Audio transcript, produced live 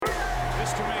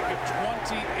Saints to make it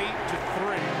 28-3.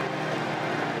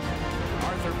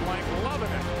 Arthur Blank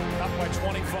loving it. Up by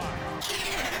 25.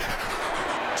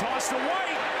 Toss to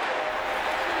White.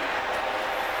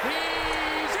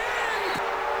 He's in!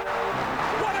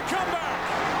 What a comeback!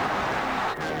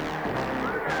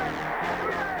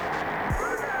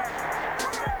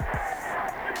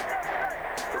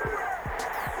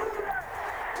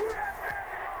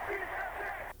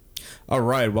 All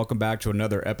right, welcome back to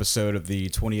another episode of the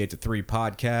 28-3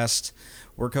 podcast.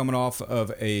 We're coming off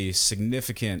of a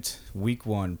significant Week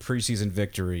 1 preseason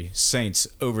victory, Saints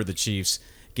over the Chiefs.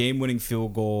 Game-winning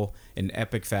field goal in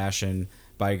epic fashion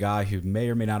by a guy who may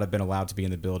or may not have been allowed to be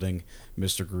in the building,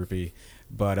 Mr. Groupie.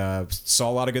 But saw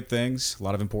a lot of good things, a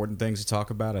lot of important things to talk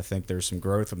about. I think there's some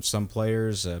growth from some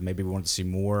players. Maybe we wanted to see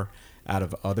more out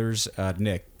of others.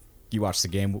 Nick, you watched the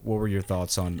game. What were your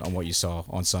thoughts on what you saw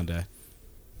on Sunday?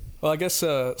 Well, I guess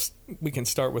we can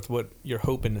start with what you're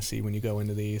hoping to see when you go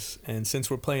into these. And since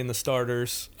we're playing the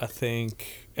starters, I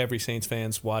think every Saints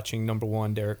fan's watching number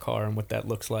one, Derek Carr, and what that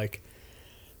looks like.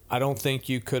 I don't think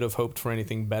you could have hoped for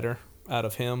anything better out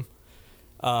of him.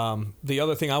 The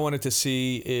other thing I wanted to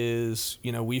see is,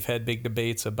 we've had big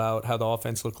debates about how the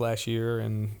offense looked last year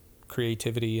and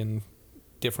creativity and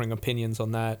differing opinions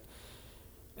on that.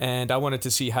 And I wanted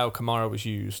to see how Kamara was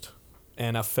used.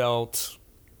 And I felt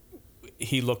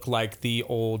he looked like the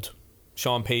old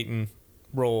Sean Payton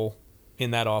role in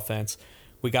that offense.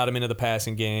 We got him into the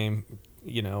passing game,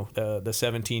 the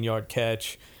 17-yard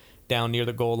catch down near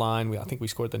the goal line. I think we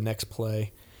scored the next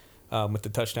play with the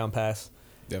touchdown pass.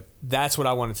 Yep. That's what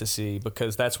I wanted to see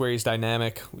because that's where he's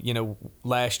dynamic.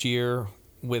 Last year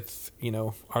with,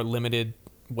 our limited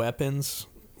weapons,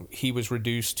 he was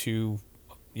reduced to,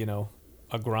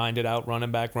 a grinded out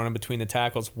running back running between the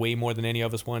tackles way more than any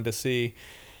of us wanted to see.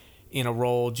 In a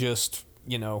role just,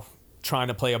 trying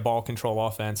to play a ball control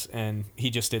offense, and he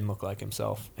just didn't look like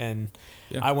himself. And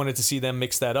I wanted to see them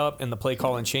mix that up and the play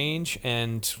call and change.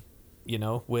 And,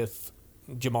 with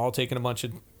Jamal taking a bunch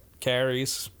of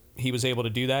carries, he was able to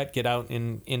do that, get out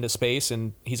into space,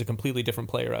 and he's a completely different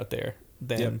player out there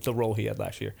than the role he had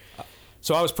last year.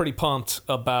 So I was pretty pumped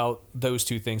about those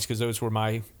two things because those were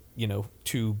my,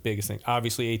 two biggest things.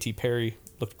 Obviously, A.T. Perry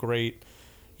looked great.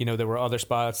 There were other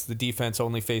spots. The defense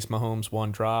only faced Mahomes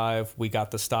one drive. We got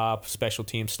the stop. Special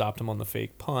teams stopped him on the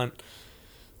fake punt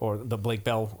or the Blake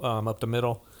Bell up the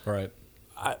middle. Right.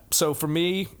 So for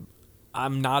me,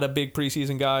 I'm not a big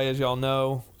preseason guy, as y'all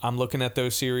know. I'm looking at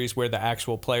those series where the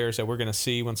actual players that we're going to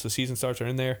see once the season starts are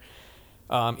in there.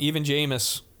 Even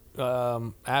Jameis,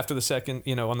 after the second,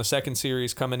 on the second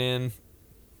series coming in,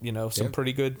 some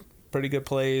pretty good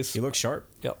plays. He looks sharp.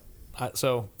 Yep.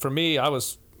 So for me, I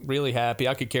was really happy.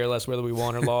 I could care less whether we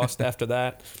won or lost after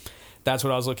that. That's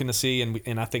what I was looking to see,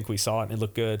 and I think we saw it, and it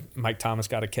looked good. Mike Thomas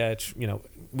got a catch.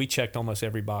 We checked almost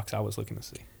every box I was looking to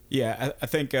see. Yeah, I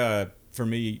think for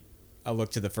me, I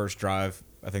look to the first drive.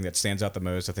 I think that stands out the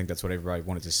most. I think that's what everybody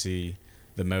wanted to see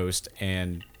the most.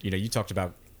 And, you talked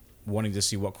about wanting to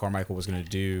see what Carmichael was going to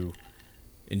do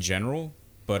in general,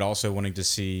 but also wanting to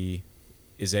see,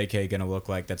 is AK going to look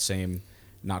like that same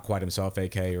not quite himself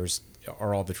AK, or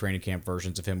are all the training camp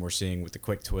versions of him we're seeing with the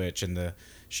quick twitch and the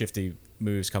shifty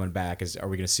moves coming back? Are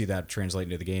we going to see that translate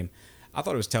into the game? I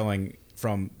thought it was telling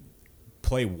from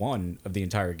play one of the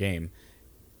entire game.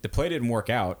 The play didn't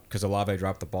work out because Olave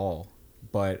dropped the ball,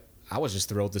 but I was just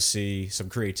thrilled to see some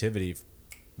creativity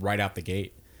right out the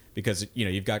gate because,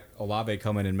 you've got Olave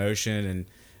coming in motion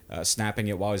and snapping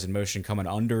it while he's in motion, coming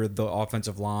under the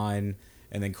offensive line,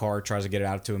 and then Carr tries to get it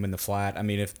out to him in the flat. I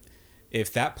mean,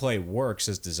 if that play works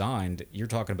as designed, you're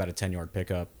talking about a 10-yard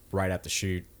pickup right at the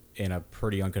chute in a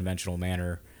pretty unconventional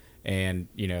manner. And,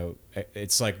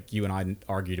 it's like you and I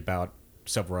argued about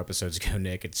several episodes ago,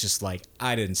 Nick. It's just like,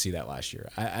 I didn't see that last year.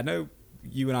 I know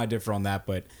you and I differ on that,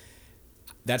 but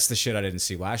that's the shit I didn't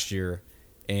see last year.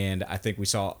 And I think we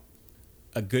saw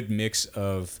a good mix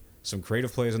of some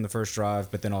creative plays on the first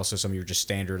drive, but then also some of your just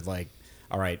standard, like,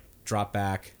 all right, drop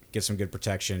back, get some good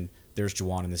protection. There's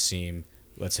Juwan in the seam.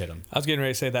 Let's hit him. I was getting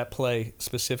ready to say that play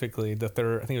specifically, the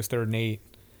third, I think it was 3rd and 8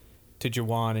 to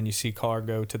Juwan, and you see Carr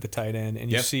go to the tight end,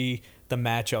 and you see the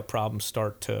matchup problem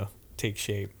start to take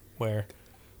shape. Where,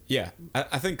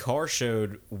 I think Carr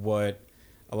showed what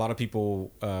a lot of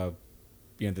people, the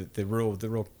real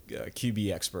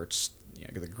QB experts,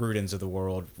 the Grudens of the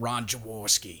world, Ron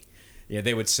Jaworski,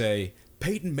 they would say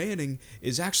Peyton Manning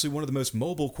is actually one of the most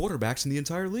mobile quarterbacks in the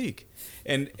entire league.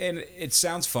 And it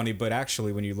sounds funny, but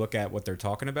actually when you look at what they're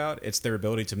talking about, it's their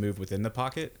ability to move within the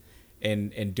pocket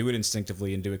and do it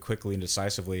instinctively and do it quickly and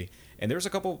decisively. And there was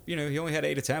a couple, he only had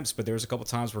 8 attempts, but there was a couple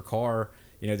times where Carr,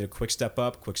 did a quick step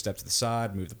up, quick step to the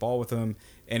side, move the ball with him,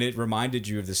 and it reminded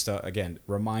you of the stuff. Again,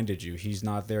 reminded you he's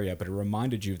not there yet, but it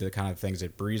reminded you of the kind of things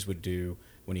that Breeze would do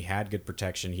when he had good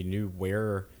protection. He knew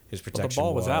where his protection was. The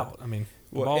ball was out. I mean,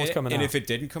 the ball was coming out. And if it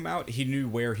didn't come out, he knew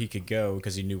where he could go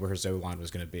because he knew where his O-line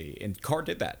was going to be. And Carr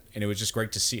did that, and it was just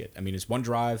great to see it. I mean, it's one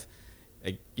drive.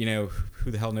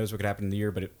 Who the hell knows what could happen in the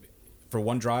year, but for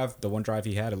one drive, the one drive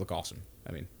he had, it looked awesome.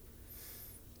 I mean,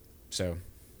 so,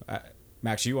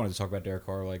 Max, you wanted to talk about Derek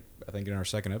Carr, I think in our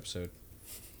second episode.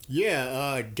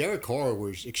 Yeah, Derek Carr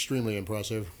was extremely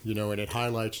impressive, and it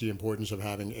highlights the importance of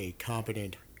having a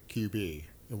competent QB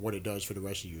and what it does for the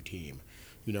rest of your team.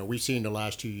 We've seen the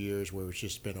last 2 years where it's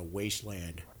just been a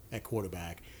wasteland at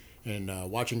quarterback.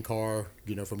 And watching Carr,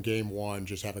 from game one,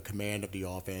 just have a command of the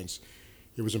offense,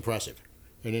 it was impressive.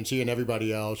 And then seeing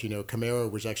everybody else, Kamara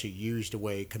was actually used the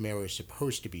way Kamara is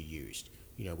supposed to be used.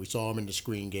 We saw him in the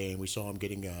screen game. We saw him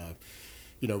getting,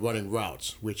 running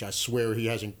routes, which I swear he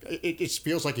hasn't. It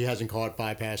feels like he hasn't caught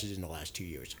 5 passes in the last 2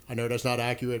 years. I know that's not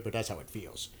accurate, but that's how it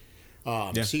feels.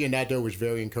 Seeing that, though, was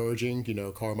very encouraging.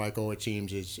 Carmichael, it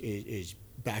seems, is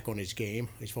back on his game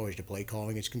as far as the play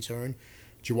calling is concerned.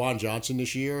 Juwan Johnson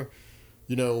this year,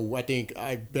 I think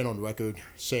I've been on record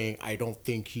saying I don't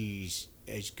think he's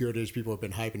as good as people have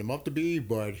been hyping him up to be,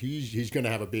 but he's going to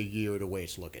have a big year the way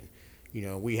it's looking.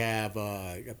 We have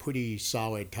a pretty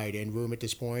solid tight end room at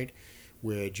this point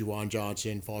with Juwan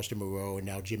Johnson, Foster Moreau, and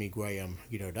now Jimmy Graham.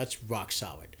 That's rock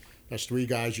solid. That's 3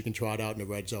 guys you can trot out in the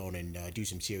red zone and do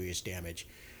some serious damage.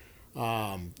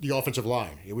 The offensive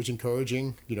line, it was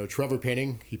encouraging. Trevor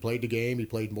Penning, he played the game. He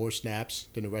played more snaps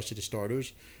than the rest of the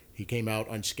starters. He came out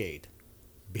unscathed.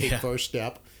 Big first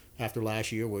step after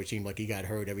last year where it seemed like he got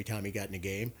hurt every time he got in the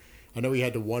game. I know he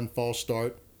had the one false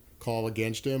start call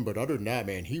against him, but other than that,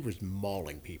 man, he was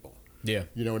mauling people. Yeah.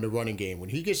 In the running game. When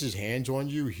he gets his hands on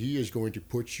you, he is going to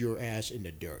put your ass in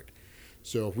the dirt.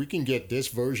 So if we can get this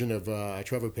version of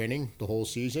Trevor Penning the whole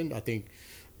season, I think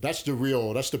that's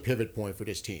the pivot point for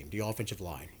this team, the offensive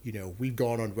line. We've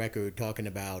gone on record talking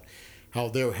about how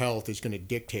their health is going to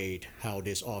dictate how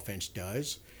this offense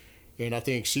does. And I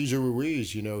think Cesar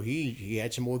Ruiz, he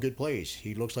had some more good plays.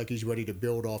 He looks like he's ready to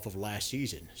build off of last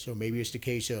season. So maybe it's the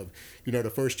case of, the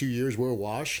first 2 years were a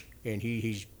wash, and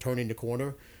he's turning the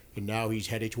corner, and now he's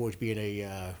headed towards being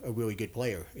a really good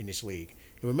player in this league.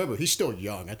 And remember, he's still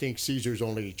young. I think Cesar's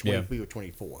only 23 or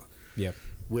 24. Yeah.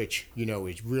 Which,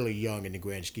 is really young in the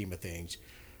grand scheme of things.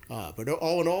 But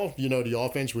all in all, the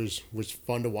offense was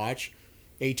fun to watch.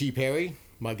 A.T. Perry,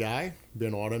 my guy,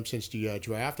 been on him since the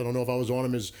draft. I don't know if I was on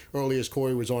him as early as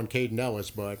Corey was on Caden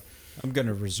Ellis, but... I'm going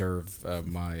to reserve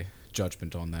my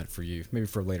judgment on that for you. Maybe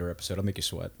for a later episode. I'll make you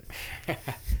sweat.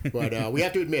 But we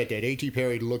have to admit that A.T.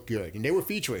 Perry looked good, and they were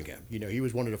featuring him. He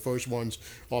was one of the first ones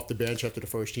off the bench after the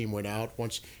first team went out.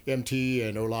 Once MT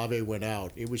and Olave went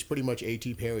out, it was pretty much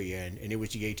A.T. Perry, and it was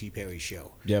the A.T. Perry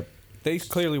show. Yep. They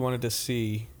clearly wanted to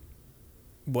see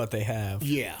what they have.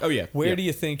 Yeah. Oh, yeah. Where do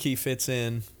you think he fits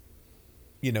in,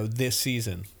 this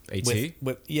season? A.T.?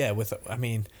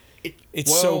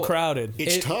 It's so crowded.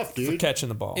 It's tough, dude. For catching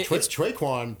the ball.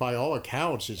 Traquan, by all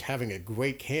accounts, is having a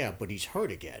great camp, but he's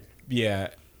hurt again. Yeah.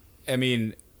 I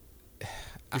mean...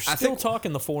 You're still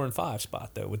talking the 4 and 5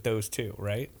 spot, though, with those two,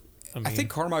 right? I think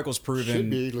Carmichael's proven... Should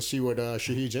be. Let's see what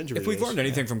Shaheed's injury is. If we've learned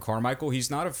anything from Carmichael, he's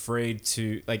not afraid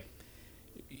to...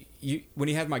 when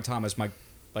he had Mike Thomas,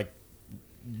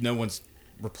 no one's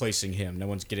replacing him. No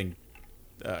one's getting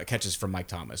catches from Mike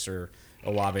Thomas or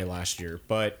Olave last year.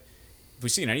 But if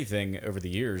we've seen anything over the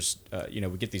years,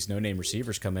 we get these no-name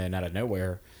receivers come in out of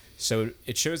nowhere. So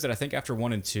it shows that I think after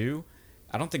 1 and 2,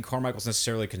 I don't think Carmichael's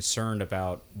necessarily concerned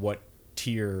about what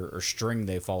tier or string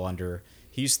they fall under.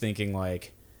 He's thinking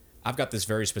I've got this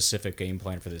very specific game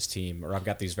plan for this team, or I've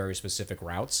got these very specific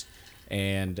routes,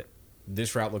 and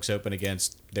this route looks open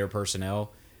against their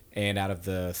personnel. And out of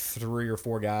the 3 or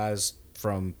 4 guys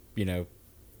from,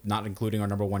 not including our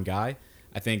number 1 guy,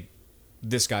 I think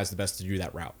this guy's the best to do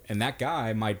that route. And that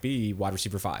guy might be wide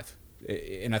receiver 5.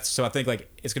 And so I think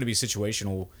it's going to be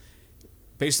situational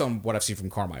based on what I've seen from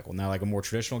Carmichael. Now, a more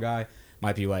traditional guy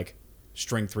might be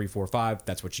string 3, 4, 5.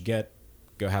 That's what you get.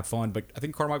 Go have fun. But I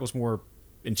think Carmichael's more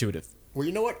intuitive. Well,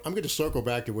 you know what? I'm going to circle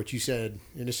back to what you said,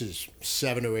 and this is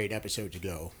 7 or 8 episodes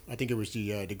ago. I think it was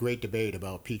the great debate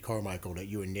about Pete Carmichael that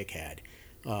you and Nick had.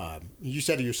 You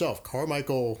said it yourself,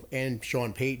 Carmichael and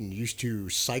Sean Payton used to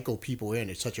cycle people in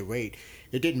at such a rate,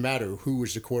 it didn't matter who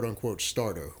was the quote-unquote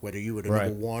starter, whether you were the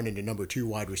number 1 and the number 2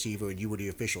 wide receiver and you were the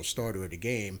official starter of the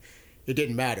game. It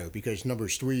didn't matter because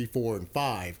numbers 3, 4, and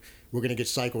 5 were going to get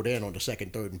cycled in on the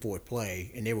 2nd, 3rd, and 4th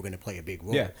play, and they were going to play a big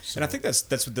role. Yeah, so, and I think that's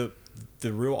the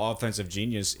real offensive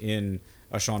genius in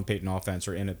a Sean Payton offense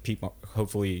or in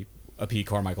hopefully a Pete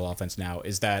Carmichael offense now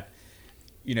is that,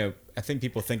 I think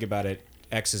people think about it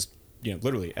X's,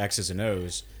 literally X's and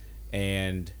O's,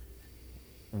 and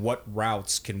what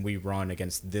routes can we run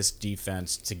against this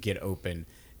defense to get open?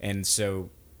 And so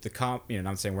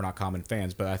I'm saying we're not common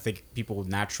fans, but I think people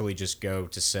naturally just go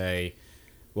to say,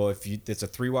 well, it's a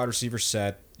 3 wide receiver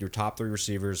set, your top 3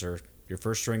 receivers or your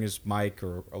first string is Mike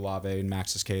or Olave in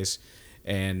Max's case,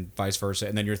 and vice versa,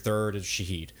 and then your third is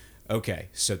Shaheed. Okay,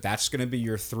 so that's going to be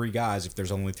your 3 guys if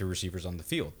there's only 3 receivers on the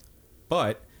field.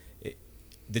 But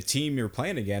the team you're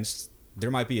playing against,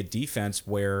 there might be a defense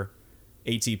where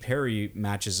A.T. Perry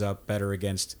matches up better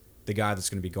against the guy that's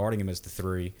going to be guarding him as the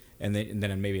 3, and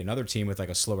then maybe another team with like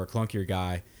a slower, clunkier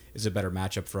guy is a better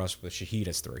matchup for us with Shaheed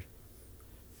as 3.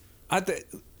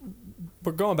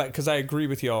 We're going back because I agree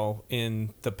with y'all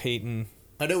in the Peyton.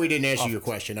 I know we didn't answer your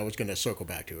question. I was going to circle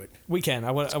back to it. We can.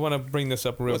 I want to bring this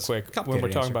up real quick when we're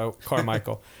talking about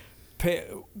Carmichael.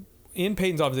 In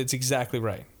Peyton's office, it's exactly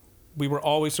right. We were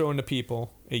always throwing to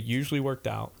people. It usually worked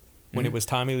out. When it was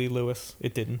Tommy Lee Lewis,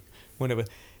 it didn't.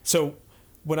 So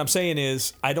what I'm saying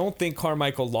is I don't think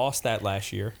Carmichael lost that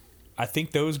last year. I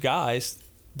think those guys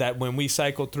that when we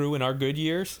cycled through in our good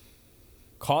years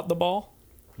caught the ball.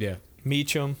 Yeah.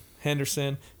 Meacham,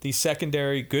 Henderson, these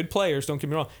secondary good players, don't get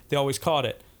me wrong, they always caught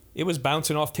it. It was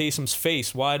bouncing off Taysom's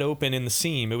face wide open in the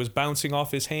seam. It was bouncing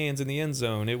off his hands in the end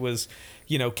zone. It was,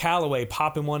 Callaway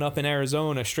popping one up in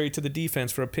Arizona straight to the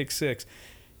defense for a pick 6.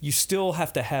 You still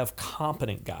have to have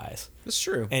competent guys. That's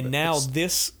true. And now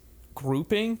this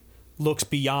grouping looks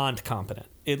beyond competent.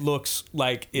 It looks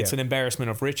like it's an embarrassment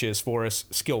of riches for us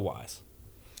skill-wise.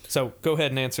 So go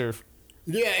ahead and answer.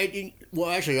 Yeah,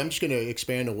 well, actually, I'm just going to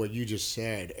expand on what you just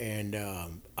said. And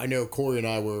I know Corey and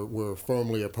I were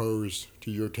firmly opposed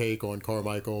to your take on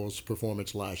Carmichael's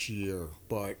performance last year.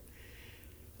 But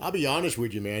I'll be honest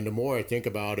with you, man. The more I think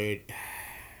about it,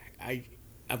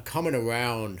 I'm coming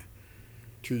around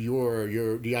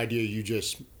to the idea you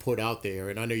just put out there.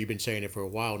 And I know you've been saying it for a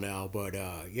while now. But,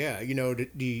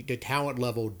 the talent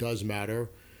level does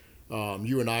matter.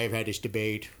 You and I have had this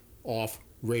debate off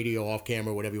radio, off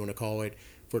camera, whatever you want to call it,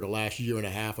 for the last year and a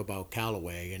half about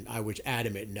Callaway, and I was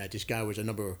adamant in that this guy was a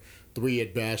number 3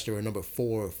 at best or a number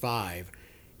 4 or 5,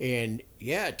 and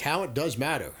talent does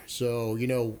matter. So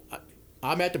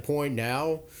I'm at the point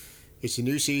now. It's a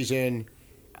new season.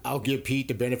 I'll give Pete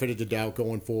the benefit of the doubt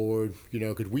going forward,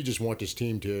 because we just want this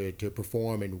team to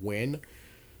perform and win.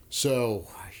 So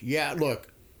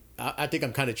look, I think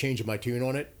I'm kind of changing my tune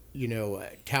on it.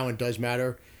 Talent does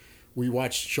matter. We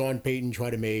watched Sean Payton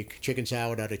try to make chicken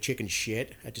salad out of chicken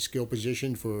shit at the skill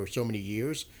position for so many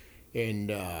years.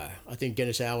 And I think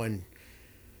Dennis Allen,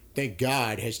 thank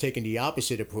God, has taken the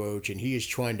opposite approach, and he is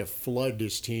trying to flood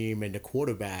this team and the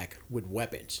quarterback with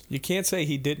weapons. You can't say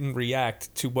he didn't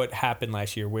react to what happened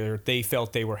last year where they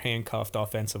felt they were handcuffed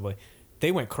offensively.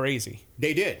 They went crazy.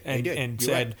 They did. And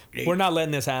said, right. We're not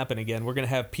letting this happen again. We're going to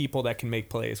have people that can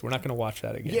make plays. We're not going to watch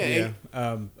that again.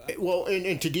 Well,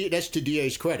 and that's to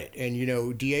DA's credit.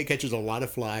 And, DA catches a lot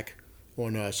of flack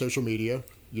on social media.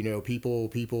 People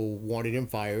wanted him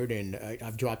fired. And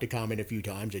I've dropped a comment a few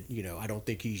times that, I don't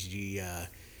think he's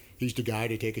the guy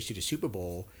to take us to the Super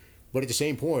Bowl. But at the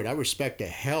same point, I respect the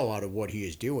hell out of what he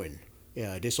is doing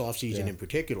this offseason in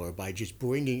particular by just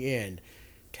bringing in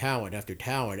talent after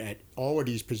talent at all of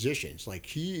these positions. Like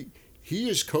he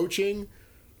is coaching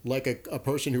like a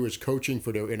person who is coaching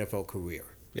for their NFL career.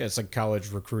 Yeah, it's like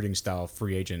college recruiting style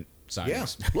free agent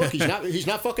signings. Yeah, look, he's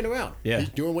not fucking around. Yeah, he's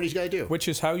doing what he's got to do, which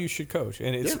is how you should coach.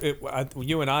 And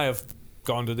you and I have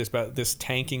gone to this about this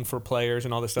tanking for players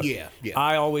and all this stuff. Yeah.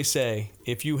 I always say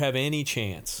if you have any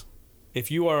chance,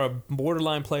 if you are a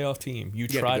borderline playoff team, you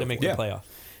try to make the playoff.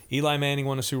 Eli Manning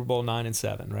won a Super Bowl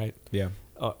 9-7, right? Yeah.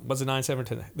 Was it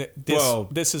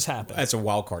 9-7? This has happened. That's a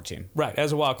wild card team. Right,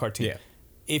 as a wild card team. Yeah.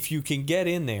 If you can get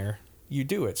in there, you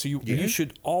do it. So you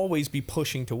should always be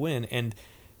pushing to win. And,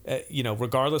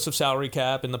 regardless of salary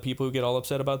cap and the people who get all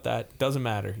upset about that, doesn't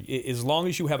matter. As long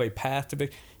as you have a path to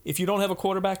victory. If you don't have a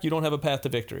quarterback, you don't have a path to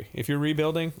victory. If you're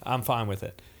rebuilding, I'm fine with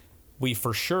it. We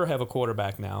for sure have a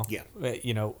quarterback now. Yeah.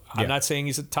 I'm not saying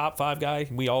he's a top 5 guy.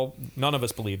 None of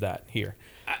us believe that here.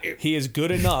 He is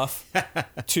good enough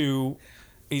to...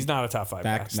 He's not a top 5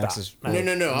 guy. No.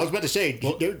 I was about to say,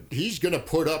 he's going to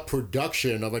put up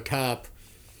production of a top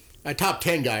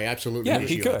 10 guy, absolutely. Yeah,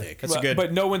 he could.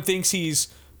 But no one thinks he's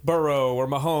Burrow or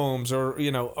Mahomes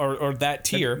or that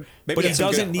tier. But he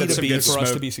doesn't need to be for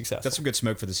us to be successful. That's some good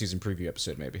smoke for the season preview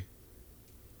episode, maybe.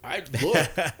 I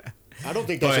don't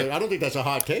think that's a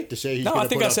hot take to say he's going to put up top 10 I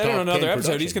think I said it on another episode.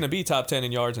 production. He's going to be top 10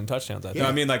 in yards and touchdowns.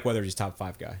 I mean, like whether he's top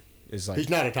 5 guy. Is like He's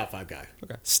not a top 5 guy.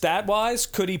 okay. Stat wise,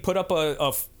 could he put up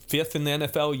a fifth in the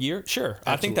NFL year? Sure,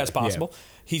 I think that's Absolutely. possible.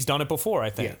 He's done it before, I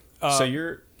think. Yeah. So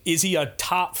you're Is he a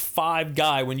top 5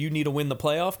 guy when you need to win the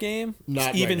playoff game?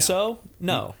 Not Even right now. so,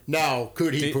 no. Now,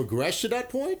 could he progress to that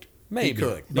point? Maybe. He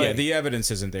could. But- yeah, the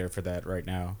evidence isn't there for that right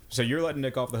now. So you're letting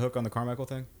Nick off the hook on the Carmichael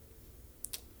thing?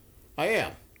 I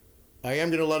am. I am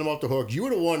going to let him off the hook. You were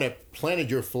the one that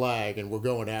planted your flag, and we're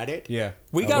going at it. Yeah.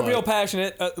 We got was. real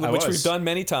passionate, which was. we've done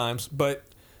many times, but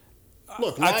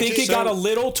Look, I think Najee it got a Sarris-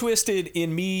 little twisted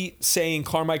in me saying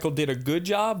Carmichael did a good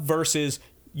job versus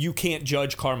you can't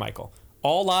judge Carmichael.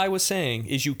 All I was saying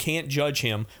is you can't judge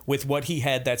him with what he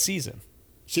had that season.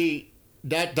 See,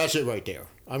 that's it right there.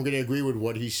 I'm going to agree with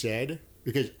what he said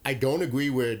because I don't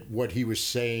agree with what he was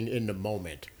saying in the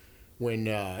moment. When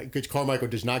because Carmichael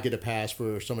does not get a pass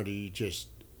for some of the just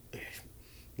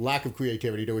lack of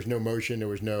creativity. There was no motion. There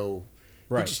was no.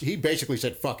 Right. He basically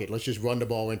said, "Fuck it, let's just run the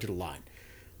ball into the line."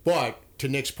 But to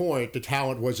Nick's point, the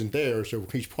talent wasn't there, so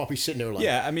he's probably sitting there like,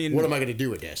 Yeah, I mean- what am I going to do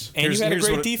with this?" And you had a here's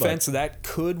great what it- defense that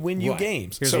could win you Right.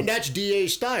 games. Here's So And that's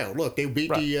DA's style. Look, they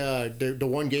beat Right. the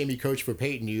one game he coached for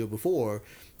Peyton the year before.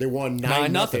 They won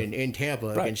 9-0 9-0 in Tampa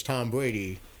Right. against Tom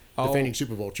Brady, defending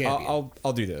Super Bowl champion.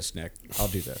 I'll do this, Nick. I'll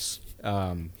do this.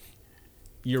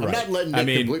 You're I'm right. not letting I Nick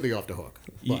mean, completely off the hook.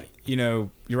 But you know,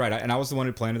 you're right. And I was the one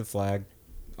who planted the flag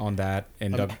on that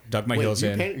and dug my wait, heels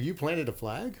in you planted a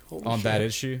flag Holy on shit. that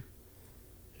issue.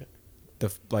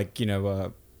 The like you know.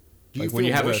 Do you Like feel when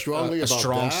you have more a strongly about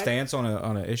strong that? stance on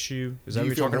an issue, is that Do what you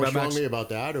you're feel talking more about, Max? strongly about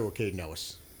that or Cade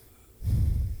Ellis?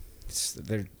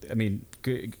 I mean,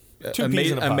 good, Two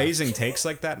peas in a pod. amazing takes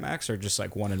like that, Max, are just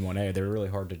like 1 and 1A. They're really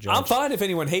hard to judge. I'm fine if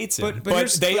anyone hates him, But but,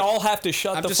 here's- they but all have to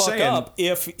shut I'm the just fuck saying, up.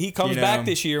 If he comes you know- back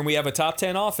this year and we have a top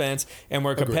 10 offense and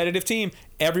we're a competitive team,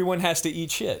 everyone has to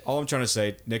eat shit. All I'm trying to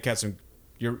say, Nick had some.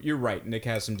 You're right. Nick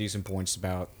has some decent points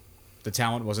about the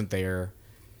talent wasn't there,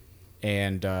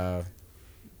 and Well,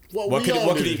 what we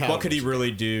all could knew he the what could he talent was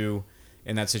really do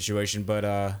in that situation?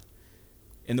 But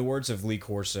in the words of Lee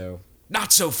Corso,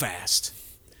 not so fast.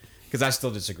 Because I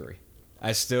still disagree.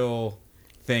 I still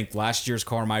think last year's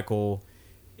Carmichael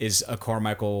is a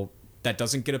Carmichael that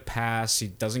doesn't get a pass. He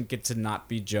doesn't get to not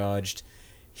be judged.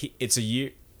 It's a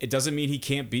year. It doesn't mean he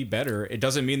can't be better. It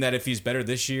doesn't mean that if he's better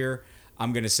this year,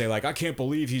 I'm going to say like I can't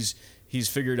believe he's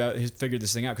figured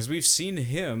this thing out, because we've seen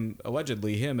him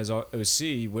as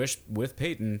OC with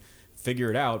Peyton figure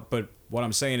it out. But what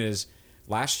I'm saying is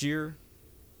last year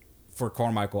for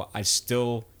Carmichael, I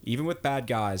still, even with bad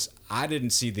guys, I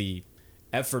didn't see the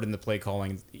effort in the play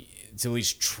calling to at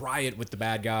least try it with the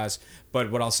bad guys.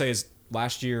 But what I'll say is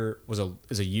last year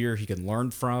is a year he can learn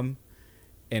from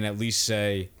and at least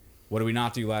say, what did we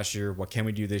not do last year? What can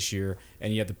we do this year?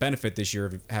 And you have the benefit this year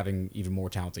of having even more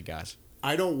talented guys.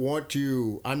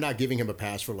 I'm not giving him a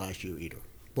pass for last year either.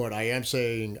 But I am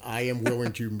saying I am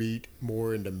willing to meet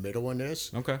more in the middle on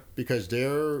this. Okay. Because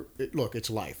it's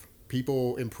life.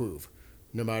 People improve.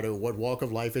 No matter what walk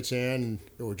of life it's in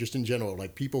or just in general,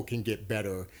 like people can get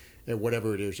better at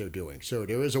whatever it is they're doing. So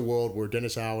there is a world where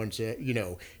Dennis Allen said,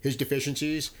 his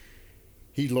deficiencies,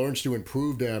 he learns to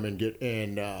improve them and get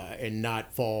and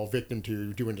not fall victim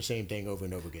to doing the same thing over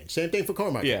and over again. Same thing for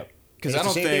Carmichael. Yeah, because And I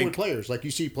it's don't the same thing think with players. Like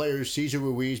you see players, Cesar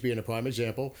Ruiz being a prime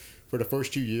example. For the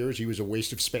first 2 years, he was a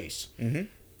waste of space. Mm-hmm.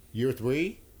 Year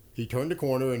 3, he turned the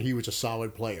corner and he was a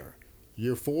solid player.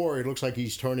 Year 4, it looks like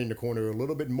he's turning the corner a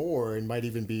little bit more and might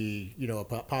even be, a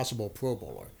possible Pro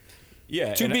Bowler.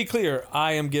 yeah. To and be clear,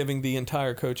 I am giving the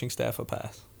entire coaching staff a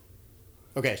pass.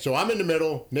 Okay, so I'm in the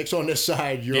middle. Nick's on this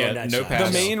side. You're Yeah, on that no side. pass.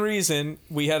 The main reason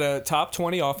we had a top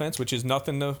 20 offense, which is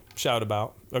nothing to shout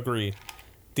about, agreed.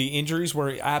 The injuries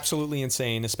were absolutely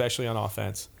insane, especially on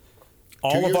offense.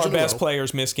 All of years our in a best row.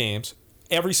 players missed games.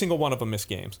 Every single one of them missed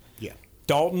games. Yeah.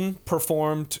 Dalton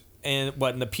performed in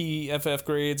the PFF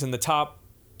grades in the top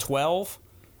 12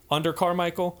 under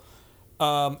Carmichael.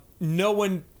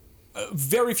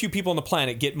 Very few people on the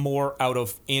planet get more out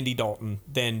of Andy Dalton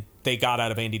than they got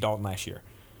out of Andy Dalton last year.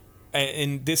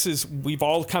 And we've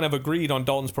all kind of agreed on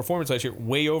Dalton's performance last year,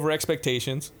 way over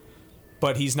expectations,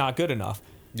 but he's not good enough.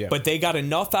 Yeah. But they got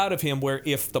enough out of him where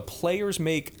if the players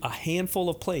make a handful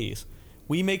of plays,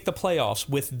 we make the playoffs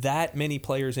with that many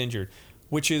players injured,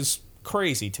 which is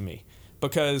crazy to me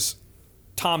because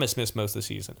Thomas missed most of the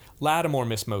season. Lattimore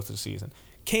missed most of the season.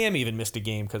 Cam even missed a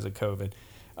game because of COVID.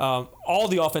 All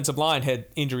the offensive line had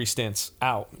injury stints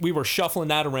out. We were shuffling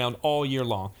that around all year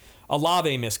long.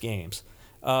 Olave missed games.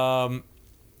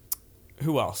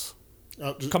 Who else?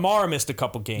 Kamara missed a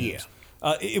couple games.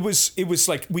 Yeah. It was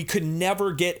like we could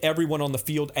never get everyone on the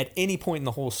field at any point in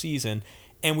the whole season,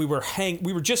 and we were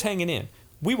just hanging in.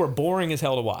 we were boring as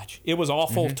hell to watch. It was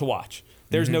awful to watch.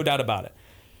 There's no doubt about it.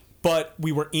 But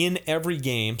we were in every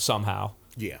game somehow.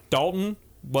 Yeah. Dalton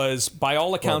was, by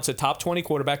all accounts, a top 20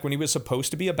 quarterback when he was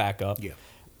supposed to be a backup. Yeah.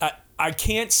 I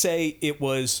can't say it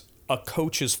was a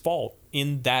coach's fault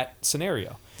in that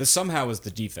scenario. The somehow is the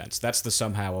defense. That's the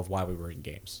somehow of why we were in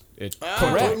games.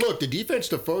 Correct. Look, the defense,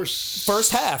 the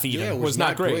first half even was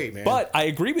not great. man. But I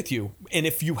agree with you. And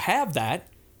if you have that,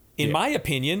 in my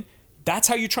opinion, that's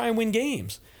how you try and win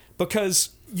games.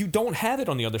 Because you don't have it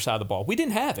on the other side of the ball. We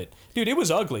didn't have it. Dude, it was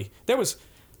ugly. There was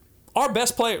our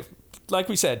best player, like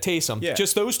we said, Taysom. Yeah.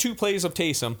 Just those two plays of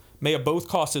Taysom may have both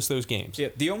cost us those games. Yeah,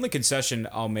 the only concession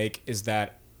I'll make is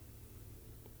that,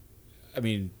 I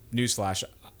mean, newsflash,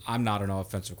 I'm not an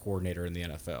offensive coordinator in the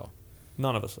NFL.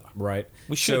 None of us are. Right.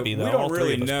 We should be, though. We All don't three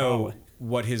really of us, know probably.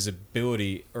 what his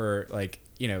ability or,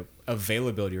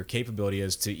 availability or capability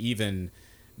is to even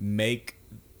make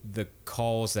the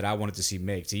calls that I wanted to see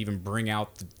make, to even bring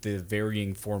out the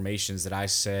varying formations that I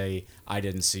say I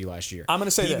didn't see last year. I'm going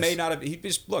to say he this. may not have. He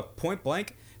just look point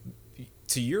blank.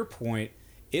 To your point,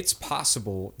 it's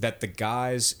possible that the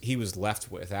guys he was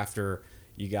left with after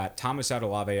you got Thomas out,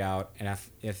 Olave out, and I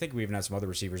think we even had some other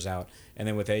receivers out, and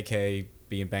then with AK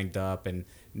being banged up and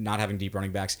not having deep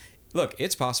running backs. Look,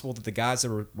 it's possible that the guys that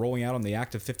were rolling out on the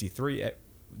active 53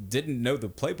 didn't know the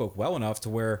playbook well enough to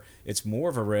where it's more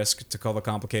of a risk to call the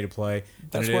complicated play than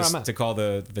That's it where is I'm at. to call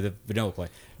the vanilla play.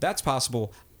 That's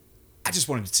possible. I just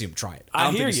wanted to see him try it. I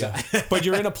don't hear think you, so. but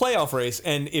you're in a playoff race,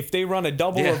 and if they run a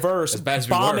double reverse, as bad as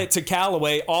we bomb were. it to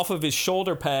Callaway off of his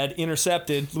shoulder pad,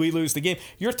 intercepted, we lose the game.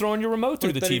 You're throwing your remote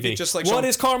through the then he'd be TV. just like What Sean-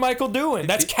 is Carmichael doing?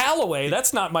 That's be- Callaway.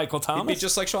 That's not Michael It'd be Thomas.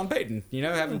 just like Sean Payton,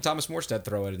 having Thomas Morstead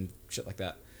throw it and shit like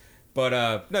that.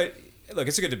 But no, look,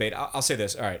 it's a good debate. I'll say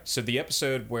this. All right, so the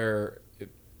episode where,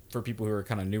 for people who are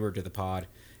kind of newer to the pod,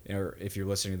 or if you're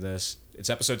listening to this,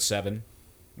 it's episode 7,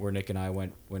 where Nick and I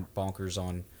went bonkers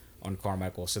on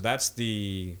Carmichael. So that's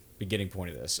the beginning point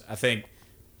of this. I think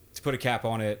to put a cap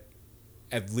on it,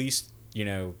 at least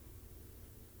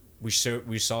we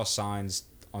saw signs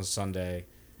on Sunday,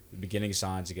 the beginning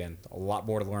signs again. A lot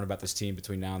more to learn about this team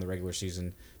between now and the regular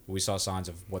season. But we saw signs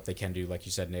of what they can do, like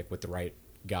you said, Nick, with the right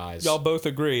guys. Y'all both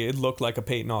agree it looked like a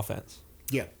Peyton offense.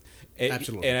 Yeah,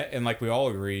 absolutely. And like we all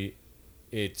agree,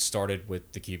 it started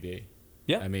with the QB.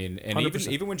 Yeah, I mean, and 100%.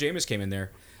 even when Jameis came in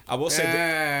there, I will say.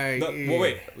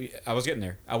 I was getting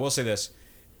there. I will say this: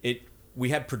 we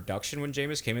had production when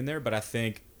Jameis came in there, but I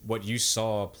think what you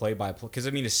saw play by play, because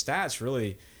I mean his stats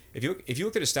really, if you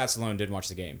looked at his stats alone and didn't watch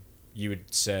the game, you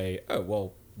would say, oh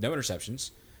well, no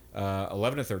interceptions,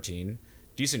 11 to 13,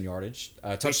 decent yardage,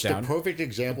 touchdown. It's the perfect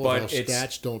example of how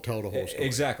stats don't tell the whole story.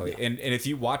 Exactly, and if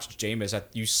you watched Jameis,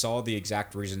 you saw the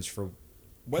exact reasons for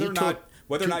whether or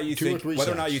not you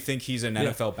think he's an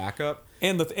NFL backup.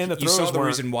 And the You throws saw the weren't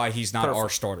reason why he's not our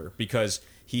perfect. starter, because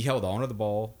he held on to the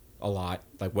ball a lot,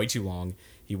 like way too long.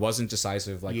 He wasn't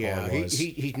decisive like Yeah, Hall was.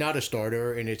 he's not a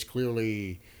starter, and it's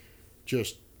clearly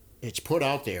just it's put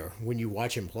out there when you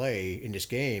watch him play in this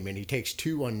game, and he takes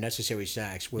 2 unnecessary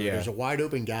sacks where there's a wide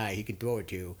open guy he can throw it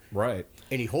to, Right.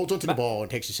 and he holds onto the ball and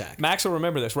takes a sack. Max will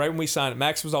remember this. Right when we signed it,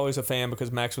 Max was always a fan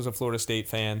because Max was a Florida State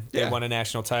fan. They Yeah. won a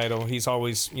national title. He's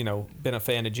always, been a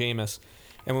fan of Jameis.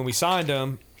 And when we signed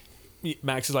him,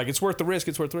 Max is like, it's worth the risk.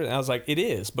 It's worth the risk. And I was like, it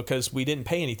is, because we didn't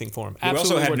pay anything for him. We also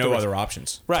Absolutely had worth the no risk. other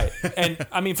options. Right. And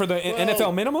I mean, for the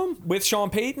NFL minimum with Sean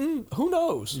Payton, who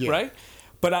knows, right?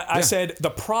 But I said the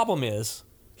problem is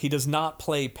he does not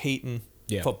play Payton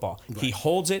football. Right. He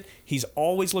holds it. He's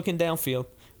always looking downfield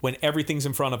when everything's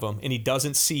in front of him, and he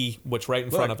doesn't see what's right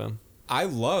in front of him. I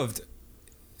loved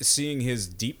seeing his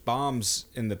deep bombs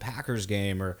in the Packers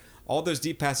game, or all those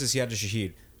deep passes he had to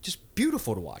Shaheed. Just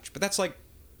beautiful to watch. But that's like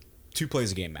 2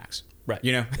 plays a game max. Right.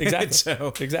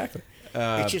 Exactly. Exactly.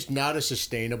 It's just not a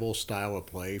sustainable style of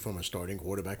play from a starting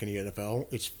quarterback in the NFL.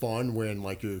 It's fun when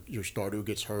like your starter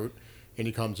gets hurt and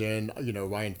he comes in,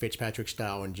 Ryan Fitzpatrick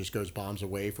style, and just goes bombs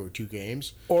away for 2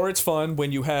 games. Or it's fun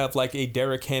when you have like a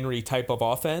Derrick Henry type of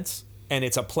offense, and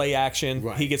it's a play action.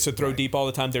 Right. He gets to throw deep all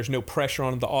the time. There's no pressure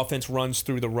on him. The offense runs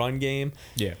through the run game.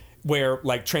 Yeah. Where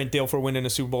like Trent Dilfer winning a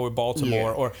Super Bowl with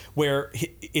Baltimore, Yeah. or where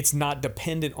it's not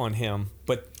dependent on him.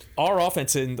 But our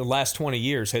offense in the last 20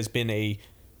 years has been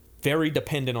very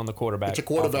dependent on the quarterback. It's a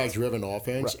quarterback-driven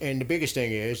offense, and the biggest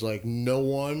thing is like no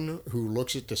one who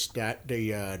looks at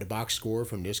the box score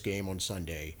from this game on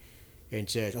Sunday and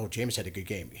says, "Oh, Jameis had a good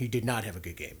game." He did not have a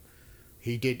good game.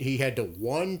 He had the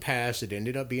one pass that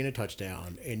ended up being a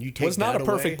touchdown, and you take was not that a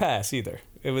perfect away, pass either.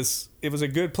 It was a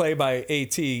good play by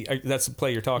AT. That's the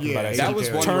play you're talking Yeah, about. that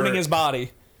was one turning where- his body.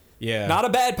 Yeah. Not a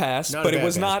bad pass, Not a but it bad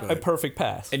was pass, not a but- perfect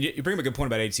pass. And you bring up a good point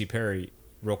about A.T. Perry.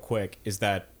 real quick is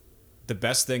that the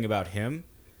best thing about him,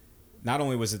 not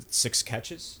only was it 6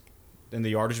 catches, and the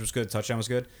yardage was good, touchdown was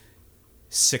good,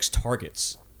 6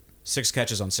 targets, 6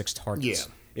 catches on 6 targets.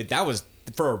 Yeah, That was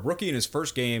for a rookie in his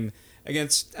first game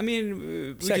against. I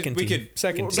mean, Second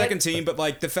team, but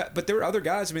like but there were other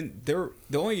guys. I mean, there were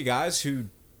the only guys who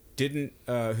didn't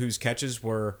whose catches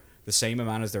were the same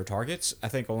amount as their targets. I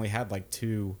think only had like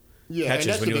 2. Yeah, catches.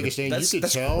 and that's the biggest thing. You could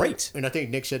tell, great. And I think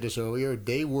Nick said this earlier.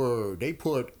 They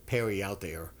put Perry out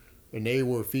there, and they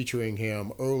were featuring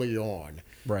him early on.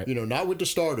 Right. You know, not with the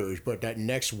starters, but that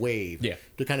next wave. Yeah.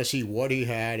 To kind of see what he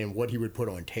had and what he would put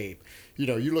on tape. You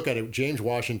know, you look at it. James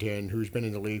Washington, who's been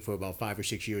in the league for about 5 or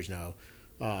 6 years now.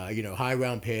 High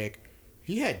round pick.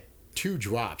 He had 2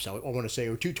 drops. I want to say,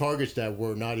 or 2 targets that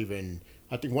were not even.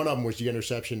 I think one of them was the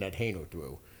interception that Hainer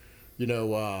threw. You know,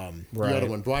 the other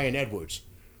one, Brian Edwards.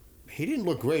 He didn't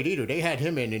look great either. They had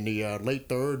him in the late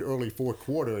third, early fourth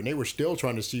quarter, and they were still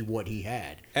trying to see what he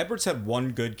had. Edwards had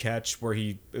one good catch where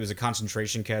it was a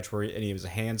concentration catch and he was a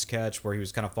hands catch where he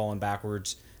was kind of falling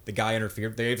backwards. The guy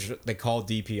interfered. They called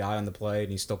DPI on the play,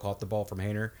 and he still caught the ball from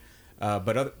Hainer.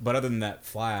 But other than that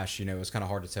flash, it was kind of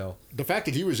hard to tell. The fact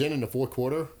that he was in the fourth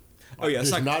quarter,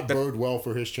 does not bode well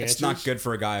for his chances. It's not good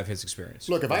for a guy of his experience.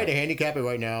 Look, if I had to handicap it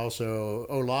right now, so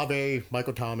Olave,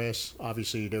 Michael Thomas,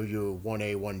 obviously they're your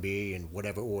 1A, 1B in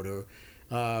whatever order.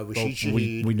 Rashid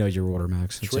Shaheed. We know your order,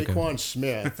 Max. Traquan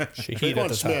Smith,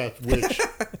 which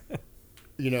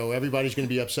everybody's going to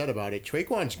be upset about it.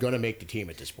 Traquan's going to make the team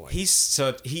at this point. He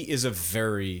is a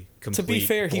very complete To be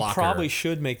fair, blocker. he probably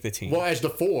should make the team. Well, as the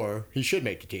 4, he should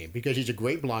make the team because he's a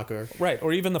great blocker. Right,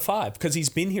 or even the 5 because he's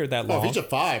been here that long. Well, if he's a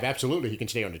 5, absolutely he can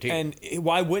stay on the team. And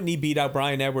why wouldn't he beat out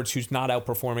Brian Edwards, who's not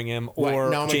outperforming him, or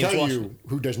Now I'm James going to tell Washington? you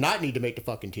who does not need to make the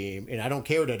fucking team, and I don't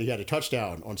care that he had a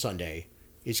touchdown on Sunday,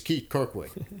 is Keith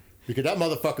Kirkwood. Because that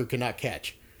motherfucker cannot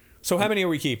catch. So how many are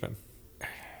we keeping?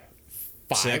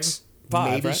 5. 6. 5,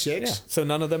 maybe right? 6. Yeah. So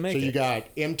none of them make So it. you got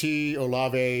MT,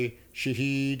 Olave,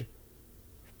 Shaheed,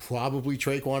 probably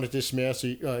Traquan at this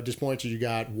point. So you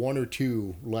got 1 or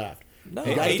 2 left. No.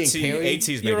 You gotta think Perry, AT's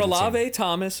You're making the team. Olave,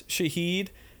 Thomas, Shaheed,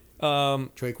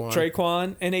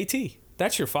 Traquan, and AT.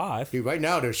 That's your 5. Dude, right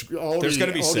now there's going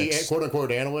to be 6. the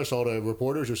quote-unquote analysts, all the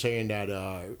reporters are saying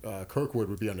that Kirkwood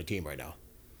would be on the team right now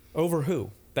Over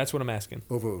who? That's what I'm asking.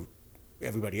 over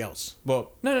everybody else.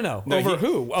 Well, No. Over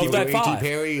who? Of Over that A.T. 5.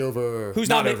 Perry, over... Who's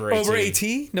Not not over over AT?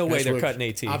 AT? No way That's they're what- cutting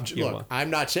AT. Look,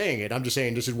 I'm not saying it. I'm just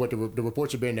saying this is what the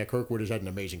reports have been, that Kirkwood has had an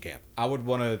amazing camp. I would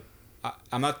want to.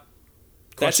 I'm not.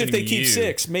 That's if they keep you,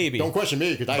 6, maybe. Don't question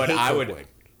me because I But hate I Kirkwood. would.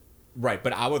 Right,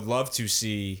 but I would love to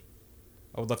see.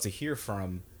 I would love to hear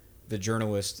from the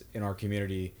journalist in our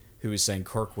community who is saying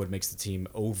Kirkwood makes the team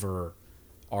over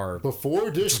our Before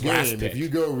this draft game, pick. if you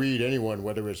go read anyone,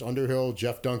 whether it's Underhill,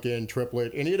 Jeff Duncan,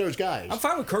 Triplett, any of those guys, I'm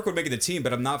fine with Kirkwood making the team,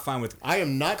 but I'm not fine with. I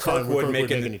am not fine with Kirkwood Kirkwood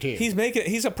making making the team.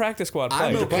 He's a practice squad player.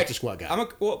 I'm He's a okay. practice squad guy.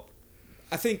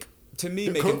 I think to me,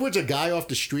 making, Kirkwood's a guy off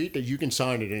the street that you can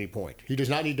sign at any point. He does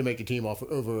not need to make the team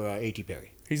over A.T.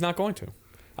 Perry. He's not going to.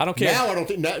 I don't care. Now I don't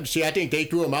think. I think they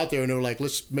threw him out there and they were like,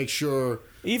 let's make sure.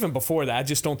 Even before that, I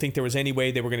just don't think there was any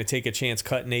way they were going to take a chance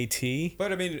cutting AT.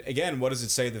 But I mean, again, what does it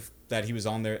say that he was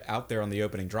out there on the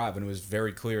opening drive, and it was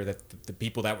very clear that the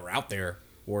people that were out there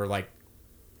were like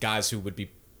guys who would be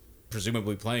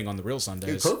presumably playing on the real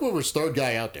Sundays. Kirkwood was third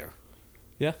guy out there.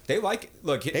 Yeah. They like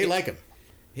They like him.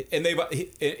 and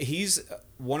he's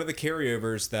one of the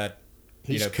carryovers that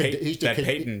He's Peyton the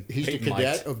Peyton cadet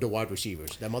liked. of the wide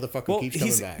receivers. That motherfucker Well, keeps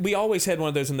coming back. we always had one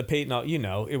of those in the Peyton.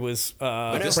 It was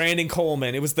Brandon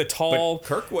Coleman. It was the tall. But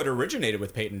Kirkwood originated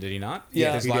with Peyton, did he not?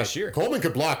 Yeah. his He last did. year. Coleman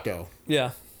could block though.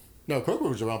 Yeah. No, Kirkwood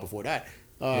was around before that.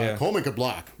 Yeah. Coleman could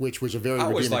block, which was a very I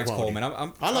always redeeming liked quality.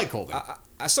 Coleman. I like Coleman.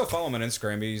 I still follow him on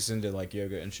Instagram. He's into like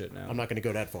yoga and shit now. I'm not going to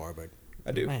go that far, but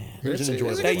I do. Man. He's an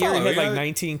enjoyable a That good year he follow, had like yeah.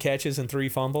 19 catches and 3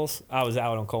 fumbles. I was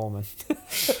out on Coleman.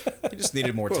 He just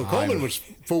needed more well, time. Coleman was,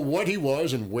 for what he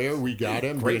was and where we got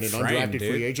him, Great being an frame, undrafted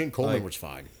dude. free agent, Coleman Like, was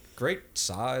fine. great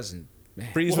size and man.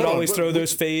 Breeze Well, would hold on, always but- throw but-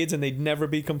 those fades and they'd never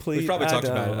be complete. We probably talked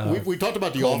about it. We talked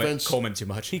about the Coleman, offense. Coleman too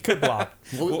much. He could block.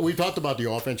 We talked about the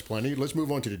offense plenty. Let's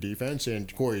move on to the defense.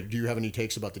 And Corey, do you have any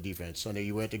takes about the defense? I know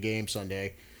you were at the game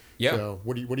Sunday. Yeah. So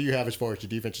what do you have as far as the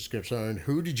defense is concerned?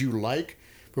 Who did you like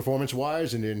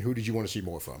performance-wise, and then who did you want to see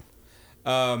more from?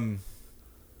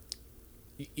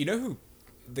 You know who?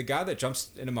 The guy that jumps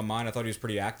into my mind, I thought he was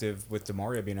pretty active with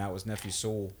DeMario being out, was Nephew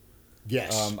Sewell.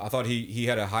 Yes. I thought he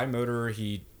had a high motor.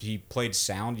 He played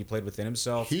sound. He played within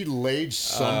himself. He laid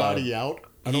somebody out.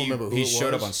 I don't remember who he it was.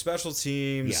 showed up on special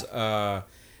teams. Yeah.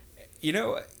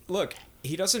 Look,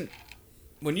 he doesn't.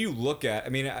 When you look at, I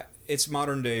mean, it's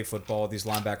modern day football. These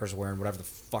linebackers are wearing whatever the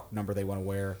fuck number they want to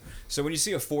wear. So when you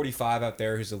see a 45 out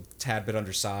there who's a tad bit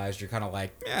undersized, you're kind of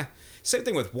like, yeah. Same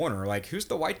thing with Warner. Like, who's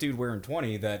the white dude wearing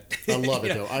 20? That I love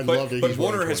it though. I but, love that. But he's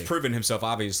Warner wearing has 20. proven himself,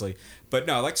 obviously. But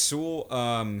no, I like Sewell.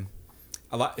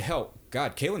 A lot. Hell,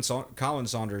 God, Colin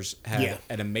Saunders had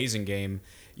an amazing game.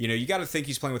 You know, you got to think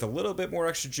he's playing with a little bit more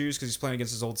extra juice because he's playing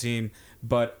against his old team.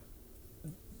 But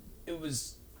it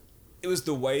was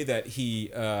the way that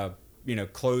he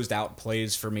closed out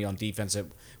plays for me on defense that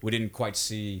we didn't quite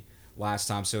see last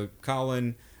time. So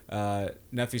Colin,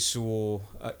 Nephi Sewell,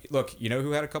 look, you know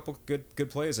who had a couple good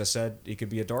plays? I said he could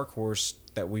be a dark horse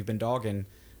that we've been dogging.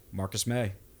 Marcus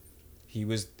May. He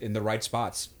was in the right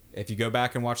spots. If you go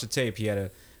back and watch the tape, he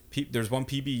had there's one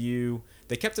PBU.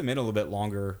 They kept him in a little bit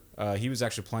longer. He was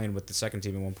actually playing with the second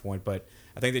team at one point, but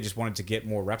I think they just wanted to get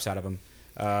more reps out of him.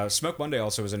 Smoke Monday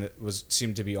also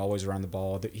seemed to be always around the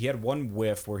ball. He had one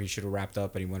whiff where he should have wrapped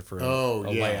up and he went for a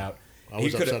layout. I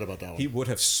was upset about that one. He would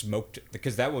have smoked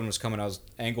because that one was coming. I was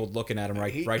angled looking at him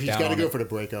right down. He's got to go for the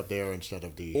breakup there instead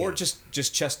of the or just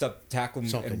chest up, tackle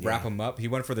him and wrap him up. He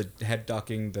went for the head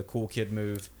ducking, the cool kid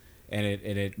move. And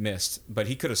it missed, but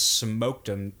he could have smoked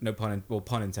him. No pun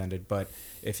intended. But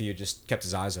if he had just kept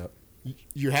his eyes up,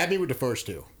 you had me with the first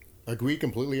two. Agree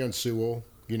completely on Sewell.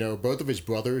 You know, both of his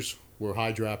brothers were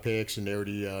high draft picks, and they're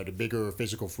the bigger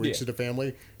physical freaks of the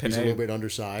family. He's a little bit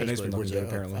undersized, but was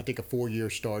I think a 4-year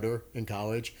starter in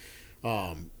college.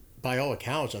 By all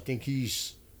accounts, I think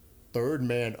he's third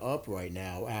man up right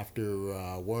now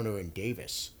after Warner and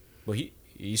Davis. Well,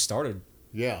 he started.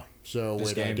 Yeah, so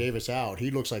with Davis out,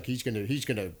 he looks like he's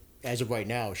gonna as of right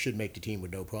now should make the team with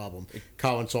no problem.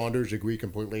 Colin Saunders, agree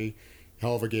completely.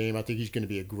 Hell of a game. I think he's going to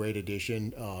be a great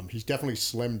addition. He's definitely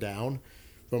slimmed down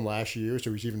from last year,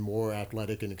 so he's even more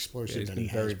athletic and explosive than he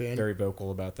has been. Very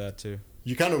vocal about that too.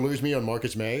 You kind of lose me on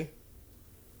Marcus May,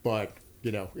 but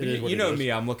it is what you know it is. me.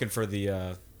 I'm looking for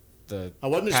the. I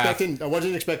wasn't expecting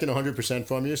 100%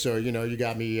 from you, so you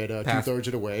got me at 2/3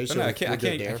 of the way. So no, I can't.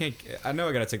 I know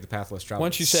I got to take the path less traveled.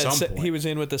 Once you said he was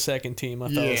in with the second team, I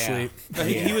fell asleep. No,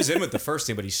 he was in with the first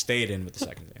team, but he stayed in with the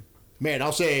second team. Man,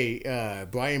 I'll say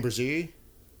Brian Brzee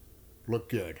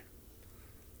looked good.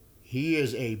 He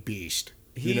is a beast.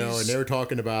 And they were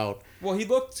talking about. Well, he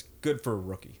looked good for a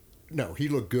rookie. No, he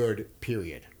looked good.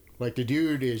 Period. Like the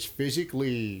dude is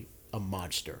physically a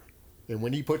monster, and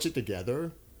when he puts it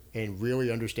together. And really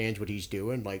understands what he's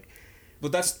doing. Well,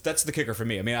 that's the kicker for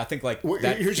me. I mean, I think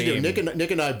here's the deal.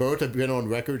 Nick and I both have been on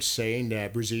record saying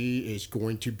that Brzee is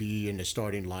going to be in the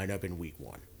starting lineup in week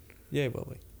 1. Yeah,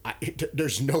 will be.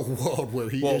 There's no world where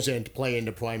he isn't playing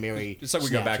the primary. It's like we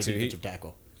go back to defensive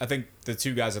tackle. I think the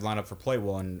two guys that line up for play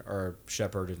 1 are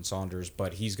Shepard and Saunders,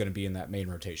 but he's going to be in that main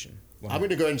rotation. I'm going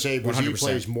to go ahead and say Brzee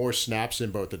plays more snaps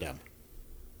than both of them.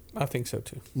 I think so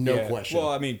too. No question. Well,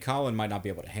 I mean, Colin might not be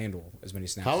able to handle as many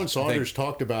snaps. Colin Saunders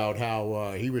talked about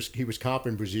how he was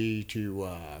comping Brzee to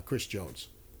Chris Jones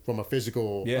from a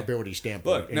physical ability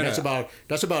standpoint. Look,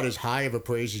 that's about as high of a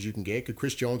praise as you can get. Because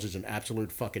Chris Jones is an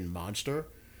absolute fucking monster.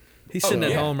 He's sitting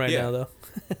at home right now, though.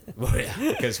 Well,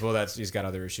 yeah, because he's got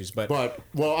other issues. But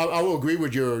I will agree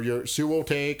with your Sewell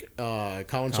take.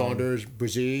 Colin Saunders,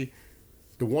 Brzee.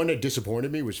 The one that disappointed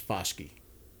me was Foskey.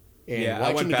 And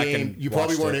watching the game, you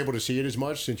probably weren't able to see it as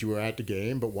much since you were at the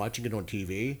game, but watching it on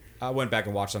TV. I went back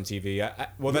and watched on TV.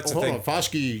 That's the thing.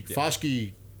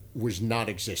 Foskey was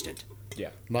non-existent. Yeah.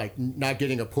 Like, not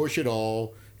getting a push at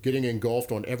all, getting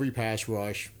engulfed on every pass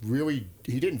rush. Really,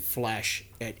 he didn't flash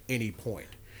at any point.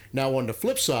 Now, on the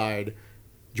flip side,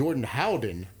 Jordan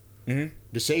Howden,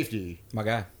 the safety. My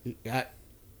guy. I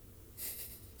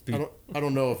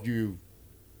don't know if you...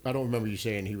 I don't remember you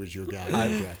saying he was your guy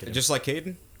when you drafted him. Just like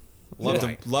Caden?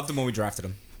 Loved him when we drafted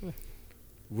him.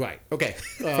 Right. Okay.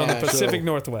 From the Pacific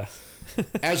Northwest.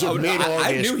 As of mid-August,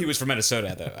 I knew he was from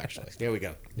Minnesota, though. Actually, there we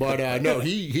go. But no,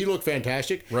 he looked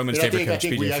fantastic. Roman's favorite coach. I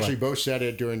think we actually both said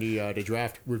it during the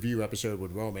draft review episode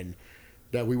with Roman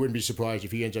that we wouldn't be surprised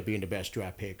if he ends up being the best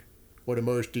draft pick or the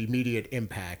most immediate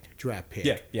impact draft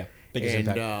pick. Yeah. Biggest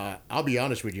impact. I'll be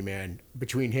honest with you, man.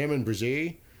 Between him and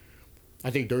Brzee,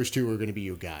 I think those two are going to be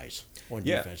your guys on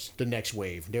defense. The next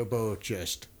wave. They're both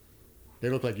just. They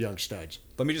look like young studs.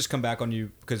 Let me just come back on you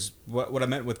because what I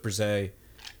meant with Brzee,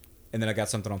 and then I got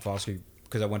something on Foskey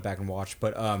because I went back and watched.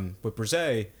 But with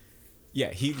Brzee,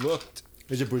 he looked.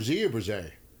 Is it Brzee or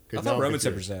Brzee? I thought Roman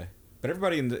said Brzee, but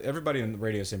everybody in the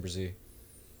radio said Brzee.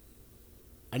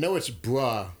 I know it's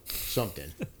bruh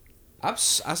something. I'll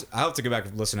have to go back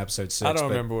and listen to episode 6. I don't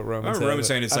remember what Roman said. I remember Roman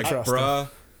saying it's like bruh.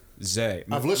 Zay.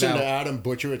 I've listened to Adam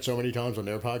butcher it so many times on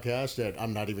their podcast that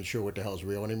I'm not even sure what the hell's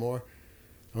real anymore.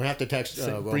 We have to text.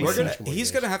 He's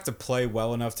gonna have to play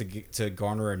well enough to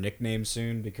garner a nickname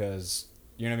soon because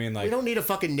you know what I mean. Like we don't need a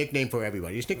fucking nickname for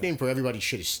everybody. His nickname for everybody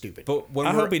shit is stupid. But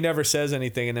I hope he never says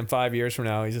anything, and then 5 years from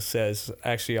now he just says,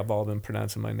 "Actually, I've all been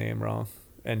pronouncing my name wrong,"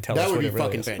 and tell us what it really is. That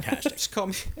would be fucking fantastic.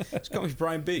 just call me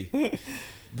Brian B.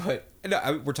 But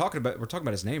no, we're talking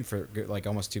about his name for like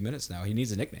almost 2 minutes now. He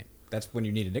needs a nickname. That's when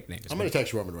you need a nickname. I'm gonna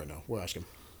text Roman right now. We'll ask him.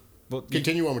 Well,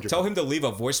 continue on with your. Tell him to leave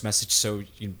a voice message so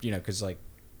you know because like.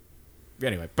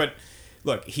 Anyway, but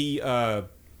look, he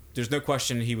there's no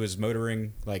question he was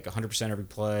motoring like 100% every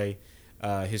play.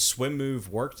 His swim move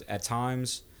worked at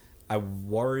times. I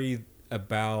worry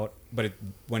about, but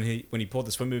when he pulled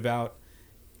the swim move out,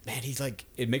 man, he's like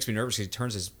it makes me nervous because he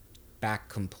turns his back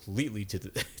completely to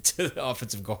the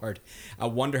offensive guard. I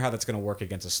wonder how that's going to work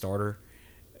against a starter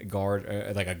guard,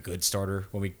 like a good starter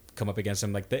when we come up against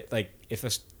him. Like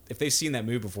if they've seen that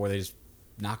move before, they just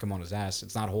knock him on his ass.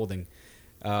 It's not holding.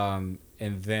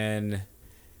 And then,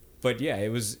 but yeah, it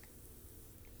was.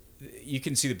 You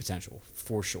can see the potential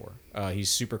for sure. He's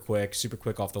super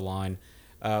quick off the line.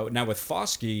 Now with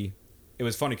Foskey, it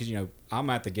was funny because you know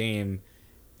I'm at the game,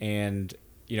 and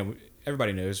you know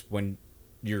everybody knows when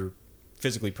you're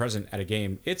physically present at a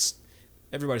game, it's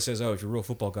everybody says, oh, if you're a real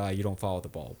football guy, you don't follow the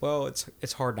ball. Well,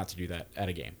 it's hard not to do that at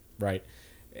a game, right?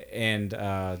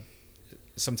 And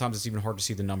sometimes it's even hard to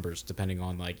see the numbers depending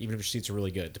on like even if your seats are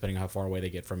really good, depending on how far away they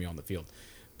get from you on the field.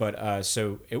 But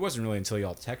so it wasn't really until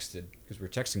y'all texted because we were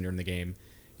texting during the game,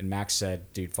 and Max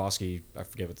said, "Dude, Foskey, I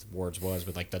forget what the words was,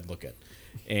 but like doesn't look good."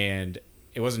 And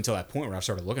it wasn't until that point where I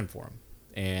started looking for him,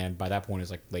 and by that point it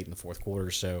was like late in the fourth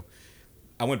quarter. So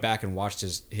I went back and watched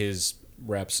his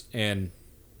reps, and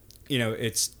you know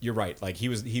you're right, like he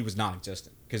was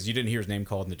non-existent because you didn't hear his name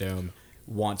called in the dome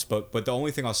once. But the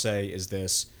only thing I'll say is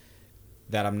this.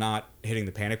 That I'm not hitting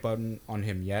the panic button on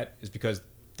him yet is because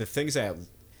the things that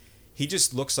he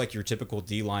just looks like your typical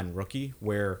D-line rookie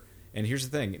where, and here's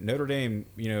the thing, Notre Dame,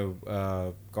 you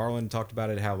know, Garland talked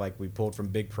about it, how like we pulled from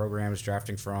big programs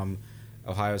drafting from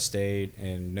Ohio State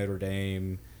and Notre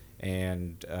Dame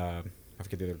and I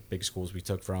forget the other big schools we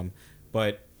took from,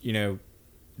 but you know,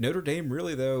 Notre Dame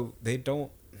really though, they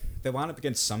line up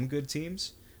against some good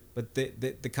teams, but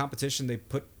the competition they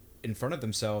put in front of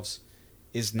themselves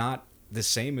is not the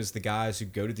same as the guys who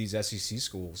go to these SEC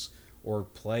schools or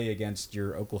play against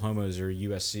your Oklahomas or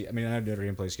USC. I mean, I know Notre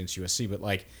Dame plays against USC, but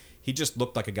like he just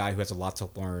looked like a guy who has a lot to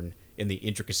learn in the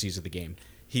intricacies of the game.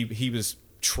 He was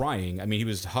trying. I mean, he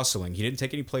was hustling. He didn't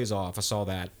take any plays off. I saw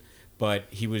that, but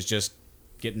he was just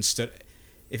getting stood.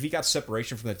 If he got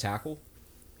separation from the tackle,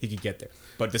 he could get there.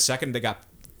 But the second they got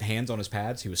hands on his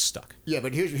pads, he was stuck. Yeah,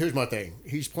 but here's my thing.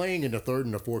 He's playing in the third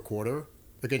and the fourth quarter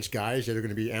against guys that are going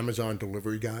to be Amazon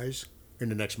delivery guys in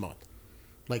the next month.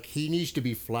 Like, he needs to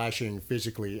be flashing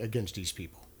physically against these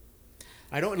people.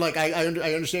 I don't like. I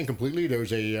understand completely.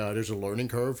 There's a learning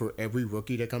curve for every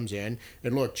rookie that comes in.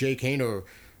 And look, Jake Haener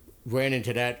ran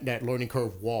into that learning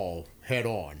curve wall head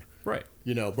on. Right.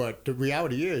 You know, but the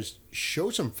reality is,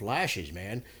 show some flashes,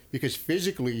 man. Because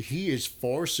physically, he is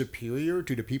far superior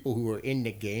to the people who are in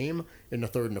the game in the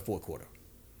third and the fourth quarter.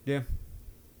 Yeah.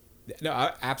 No,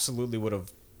 I absolutely would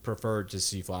have preferred to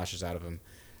see flashes out of him.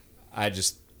 I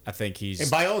think he's... And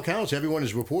by all accounts, everyone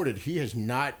has reported he has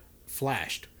not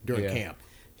flashed during camp.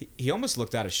 He almost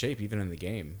looked out of shape even in the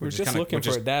game. We're just looking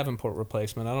for a Davenport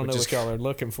replacement. I don't know what y'all are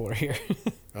looking for here.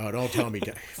 Oh, don't tell me.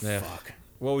 Yeah. Fuck.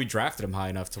 Well, we drafted him high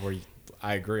enough to where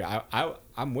I agree.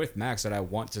 I'm with Max that I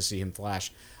want to see him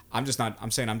flash. I'm just not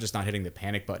hitting the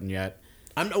panic button yet.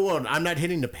 I'm not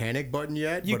hitting the panic button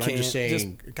yet, but I'm just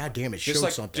saying, God damn it, show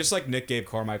something. Just like Nick gave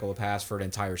Carmichael a pass for an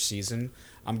entire season,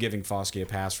 I'm giving Foskey a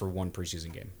pass for one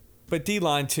preseason game. But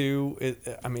D-line too,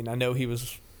 I mean, I know he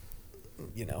was,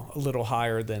 you know, a little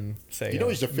higher than, say... You know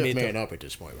he's the fifth man up at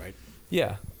this point, right?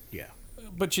 Yeah. Yeah.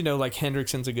 But, you know, like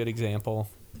Hendrickson's a good example.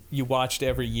 You watched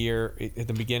every year. At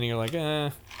the beginning, you're like,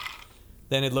 eh.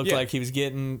 Then it looked like he was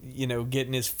getting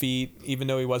his feet. Even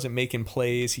though he wasn't making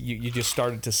plays, you just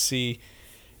started to see...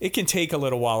 It can take a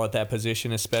little while at that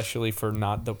position, especially for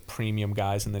not the premium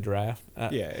guys in the draft.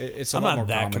 It's. I'm not not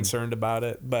that common. concerned about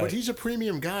it, but he's a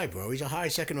premium guy, bro. He's a high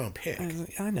second-round pick.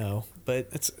 I know, but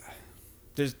it's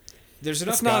there's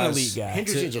enough. It's not guys, an elite guy.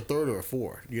 Henderson's a third or a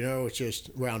fourth. You know, it's just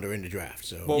rounder in the draft.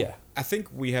 So well, I think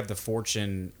we have the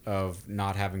fortune of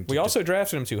not having. We also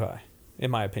drafted him too high, in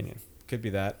my opinion. Could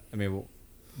be that. I mean,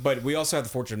 but we also have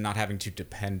the fortune of not having to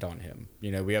depend on him.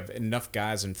 You know, we have enough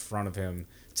guys in front of him.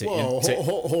 Hold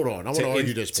on. I want to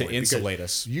argue this point. To insulate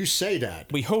us. You say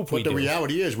that. We hope we do. But the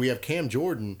reality is we have Cam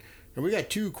Jordan, and we got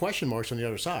two question marks on the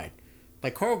other side.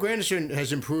 Like, Carl Granderson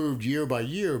has improved year by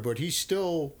year, but he's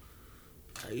still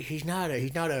he's not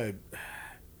a.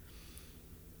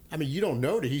 I mean, you don't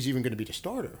know that he's even going to be the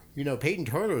starter. You know, Peyton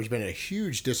Turner has been a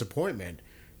huge disappointment,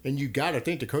 and you got to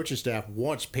think the coaching staff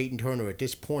wants Peyton Turner at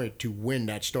this point to win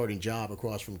that starting job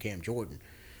across from Cam Jordan.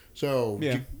 So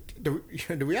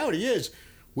the reality is,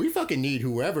 we fucking need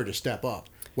whoever to step up.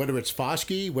 Whether it's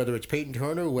Foskey, whether it's Peyton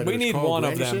Turner, whether We it's need Carl one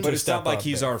of Granderson. them But it's not like up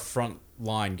he's there. our front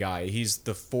line guy. He's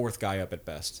the fourth guy up at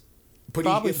best. But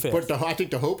Probably fifth. I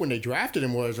think the hope when they drafted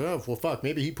him was, oh, well, fuck,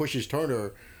 maybe he pushes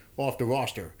Turner off the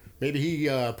roster. Maybe he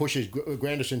pushes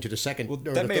Granderson to the second or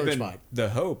the That may have third been spot. the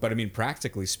hope, but I mean,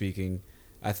 practically speaking,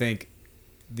 I think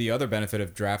the other benefit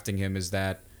of drafting him is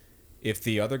that if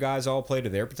the other guys all play to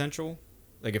their potential,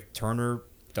 like if Turner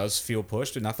does feel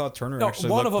pushed, and I thought Turner No, actually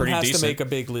one looked of them pretty has decent, to make a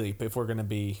big leap if we're going to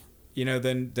be. you know,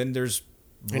 then there's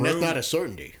And that's room- not a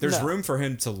certainty. There's No. room for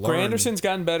him to learn. Granderson's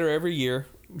gotten better every year,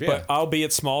 Yeah. but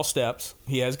albeit small steps.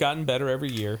 He has gotten better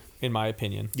every year, in my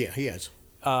opinion. Yeah, he has.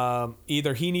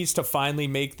 Either he needs to finally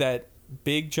make that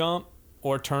big jump,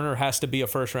 or Turner has to be a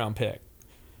first-round pick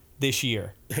this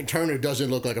year. And Turner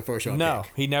doesn't look like a first-round No,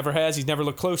 pick. he never has. He's never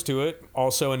looked close to it.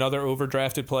 Also, another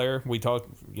overdrafted player. We talked,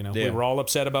 we Yeah. were all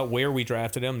upset about where we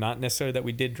drafted him. Not necessarily that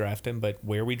we did draft him, but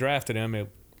where we drafted him.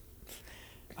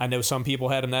 I know some people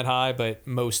had him that high, but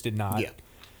most did not. Yeah.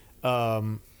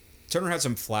 Turner had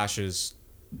some flashes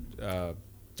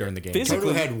during the game. Physically-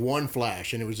 Turner had one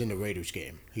flash, and it was in the Raiders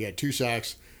game. He had 2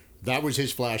 sacks. That was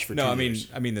his flash for 2 No, years.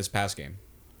 I mean this past game,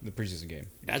 the preseason game.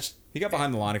 That's, He got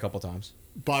behind the line a couple times.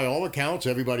 by all accounts,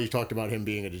 everybody's talked about him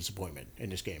being a disappointment in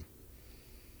this game.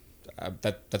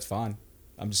 That's fine.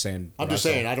 I'm just saying. I'm what just I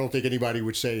saw. saying, I don't think anybody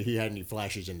would say he had any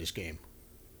flashes in this game.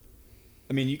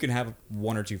 I mean, you can have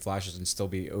 1 or 2 flashes and still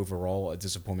be overall a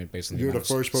disappointment based on the You're the amount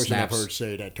of first person I've snaps. heard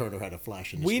say that Turner had a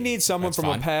flash in this We game. need someone That's from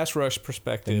fine. a pass rush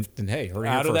perspective Then hey, hurry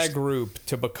out of first. that group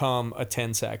to become a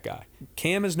 10-sack guy.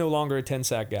 Cam is no longer a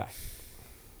 10-sack guy.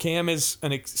 Cam is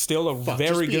still a Fuck,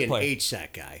 very just good be an player.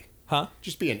 8-sack guy. Huh?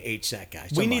 Just be an 8-sack guy.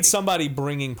 We need somebody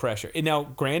bringing pressure. And now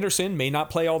Granderson may not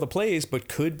play all the plays, but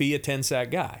could be a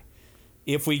 10-sack guy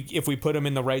if we put him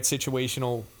in the right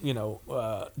situational,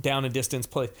 down and distance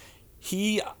play.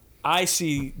 I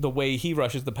see the way he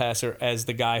rushes the passer as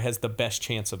the guy has the best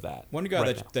chance of that. One guy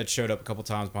right now. that showed up a couple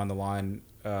times behind the line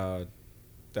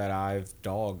that I've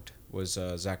dogged was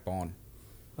Zach Bond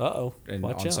Uh-oh. on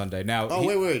Watch out. Sunday. Now, Oh,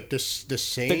 he- wait. The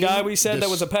same... The guy we said this- that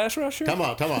was a pass rusher? Come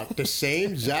on. The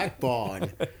same Zach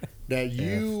Bond that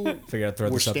you Figured I'd throw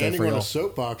were this up there standing for on y'all. a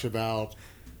soapbox about...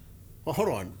 Well, hold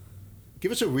on.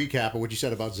 Give us a recap of what you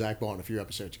said about Zach Bond a few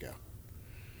episodes ago.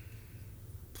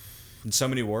 in so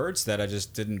many words that I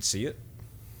just didn't see it.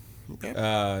 Okay.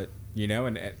 And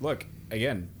look,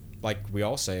 again, like we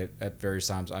all say it at various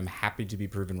times, I'm happy to be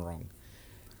proven wrong.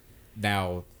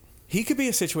 Now, He could be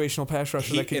a situational pass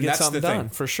rusher that could and get that's the something thing. done,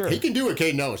 for sure. He can do what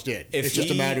Caden Ellis did. It's just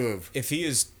a matter of... if he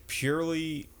is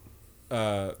purely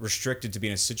restricted to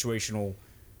being a situational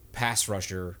pass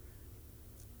rusher,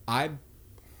 I'm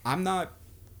not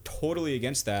totally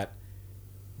against that,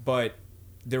 but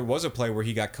there was a play where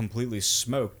he got completely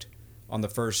smoked on the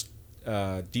first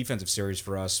defensive series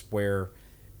for us where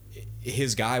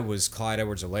his guy was Clyde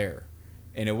Edwards-Helaire,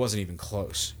 and it wasn't even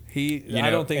close. I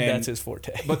don't think that's his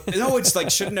forte. But no, it's like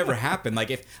should never happen.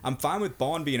 Like if I'm fine with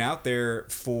Bond being out there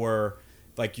for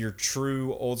like your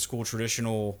true old school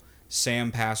traditional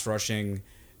Sam pass rushing,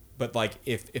 but like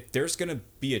if there's gonna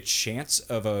be a chance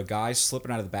of a guy slipping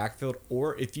out of the backfield,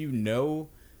 or if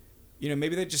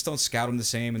maybe they just don't scout him the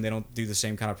same and they don't do the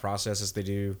same kind of process as they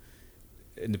do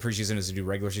in the preseason as they do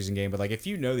regular season game. But like if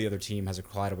the other team has a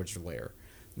Clyde Edwards-Helaire,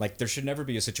 like there should never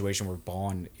be a situation where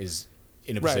Bond is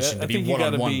in a Right, position I to be think you gotta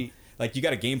one-on-one. be- Like you got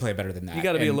to gameplay better than that. You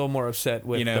got to be a And- little more upset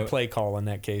with the play call in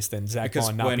that case than Zach because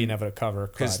Bond not when- being able to cover.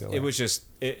 because Clyde it Edwards. was just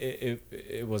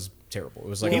it was terrible. It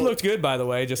was like He looked good, by the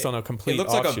way, just on a complete looked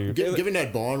like a- offshoot. Given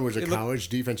that Bond was a it looked- college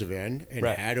defensive end and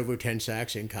Right. had over 10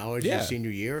 sacks in college Yeah. his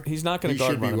senior year, He's not gonna he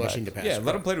guard should be running rushing the back. pass. yeah,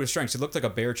 let him play to his strengths. It looked like a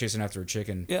bear chasing after a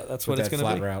chicken. Yeah, that's with what it's that gonna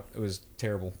flat be. route. It was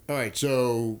terrible. All right,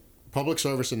 so public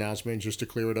service announcement, just to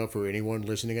clear it up for anyone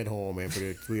listening at home and for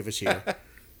the three of us here.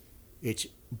 It's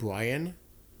Brian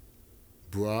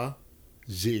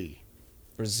Brazee.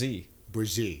 Brazee,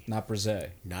 Brazee. not Brazee.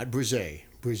 Not Brazee.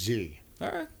 Brazee. All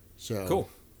right, So cool.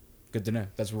 Good to know.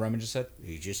 That's what Roman just said.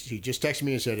 He just texted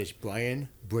me and said it's Brian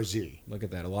Brazee. Look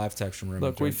at that, a live text from Roman.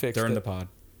 Look, we fixed during it. the pod.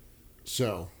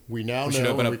 So we now We should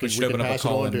know open up- we we can, should we can open up a pass it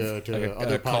on call-in- to like a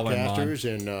other call-in line.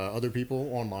 podcasters and other people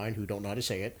online who don't know how to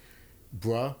say it.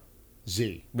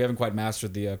 Brazee. We haven't quite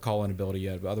mastered the call-in ability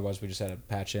yet, but otherwise we just had to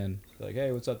patch in. Like,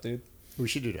 hey, what's up, dude? We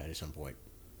should do that at some point.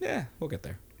 Yeah, we'll get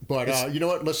there. But you know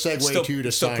what? Let's segue still- to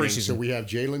the still signing. preseason. So we have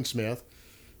Jalen Smith,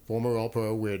 former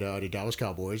All-Pro with the Dallas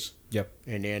Cowboys. Yep.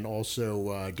 And then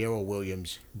also Darrell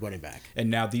Williams, running back.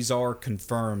 And now these are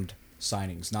confirmed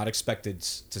signings, not expected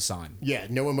to sign. Yeah,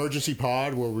 no emergency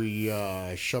pod where we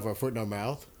shove our foot in our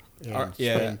mouth and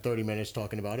spend 30 minutes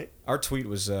talking about it. Our tweet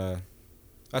was, I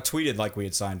tweeted like we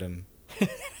had signed him.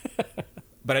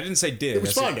 But I didn't say did. It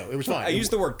was fine, though. It was fine. I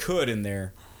used the word could in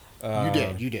there. You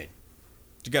did.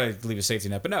 You got to leave a safety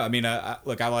net. But no, I mean,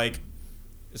 look, I like,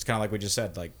 it's kind of like we just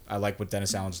said. Like, I like what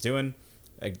Dennis Allen's doing,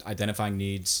 identifying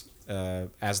needs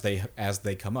as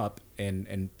they come up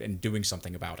and doing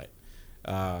something about it,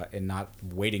 and not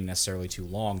waiting necessarily too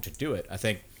long to do it. I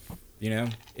think,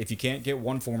 if you can't get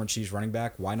one former Chiefs running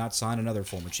back, why not sign another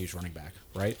former Chiefs running back,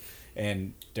 right?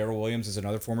 And Darrell Williams is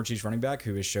another former Chiefs running back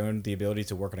who has shown the ability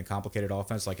to work in a complicated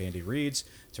offense like Andy Reid's,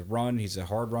 to run. He's a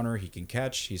hard runner. He can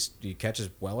catch. He catches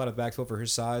well out of the backfield for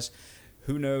his size.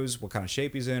 Who knows what kind of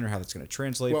shape he's in or how that's going to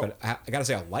translate. Well, but I got to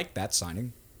say, I like that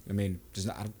signing. I mean, just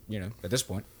not, at this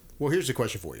point. Well, here's the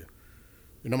question for you.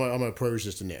 And I'm going to pose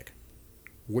this to Nick.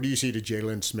 What do you see the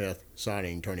Jalen Smith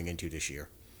signing turning into this year?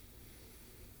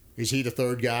 Is he the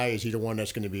third guy? Is he the one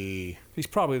that's going to be... He's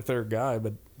probably the third guy,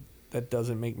 but that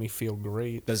doesn't make me feel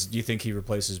great. Do you think he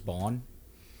replaces Bond?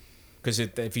 Because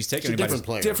if he's taking a different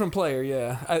player. Different player,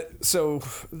 yeah. So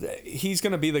he's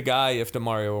going to be the guy if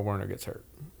DeMario or Werner gets hurt.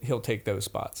 He'll take those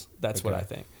spots. That's what I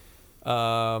think.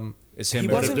 Is him?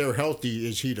 But if they're healthy,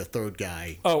 is he the third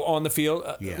guy? Oh, on the field?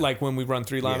 Yeah. Like when we run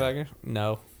three linebackers?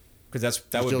 No. Because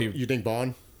that would be... You think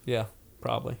Bond? Yeah,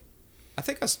 probably. I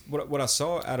think what I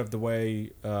saw out of the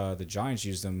way the Giants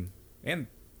used him and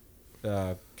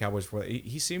Cowboys,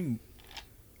 he seemed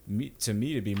to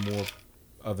me to be more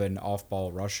of an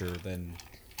off-ball rusher than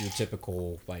your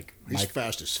typical he's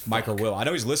fast as fuck. Mike or Will. I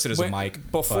know he's listed as a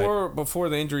Mike. Before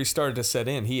the injury started to set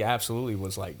in, he absolutely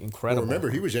was incredible. Well,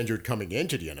 remember, he was injured coming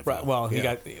into the NFL. Right, well, he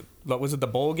got, was it the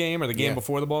bowl game or the game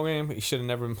before the bowl game? He should have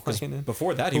never been playing in.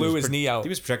 Before that, blew his knee out. He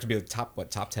was projected to be the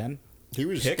top 10. He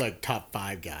was top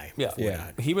 5 guy. Yeah,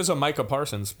 that. He was a Micah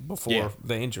Parsons before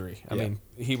the injury. I mean,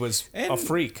 he was a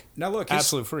freak. Now look,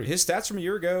 absolute freak. His stats from a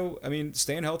year ago. I mean,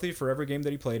 staying healthy for every game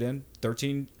that he played in.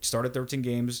 13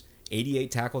 games,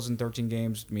 88 tackles in 13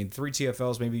 games. I mean, 3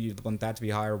 TFLs. Maybe you want that to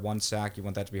be higher. 1 sack, you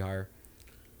want that to be higher.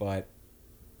 But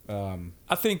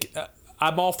I think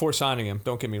I'm all for signing him.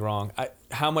 Don't get me wrong.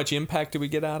 How much impact do we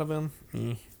get out of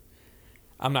him?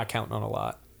 I'm not counting on a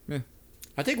lot. Yeah.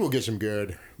 I think we'll get some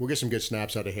good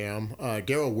snaps out of him.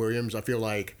 Darrell Williams, I feel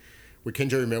like with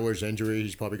Kendra Miller's injury,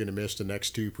 he's probably going to miss the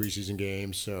next 2 preseason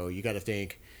games. So you got to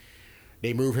think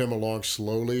they move him along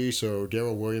slowly. So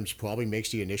Darrell Williams probably makes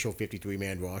the initial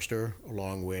 53-man roster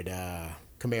along with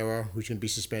Kamara, who's going to be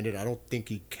suspended. I don't think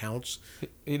he counts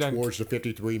towards the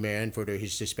 53-man for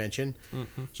his suspension.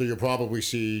 Mm-hmm. So you'll probably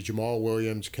see Jamal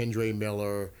Williams, Kendra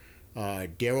Miller,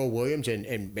 Darrell Williams,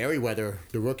 and Merriweather,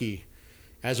 the rookie.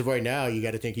 As of right now, you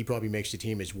got to think he probably makes the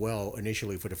team as well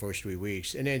initially for the first 3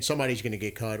 weeks. And then somebody's going to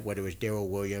get cut, whether it's Darrell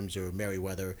Williams or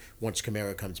Merriweather, once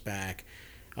Kamara comes back.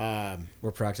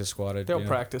 We're practice squadded. They'll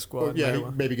practice squad. He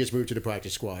maybe gets moved to the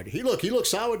practice squad. He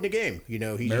looks solid in the game.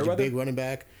 He's a big running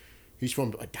back. He's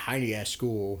from a tiny-ass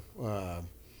school.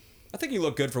 I think he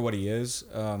looked good for what he is.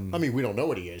 I mean, we don't know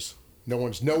what he is. No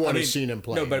one has seen him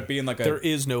play. No, but being there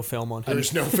is no film on him.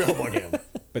 There's no film on him.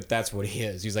 But that's what he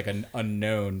is. He's like an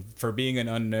unknown. For being an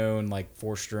unknown,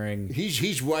 4-string.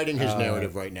 He's writing his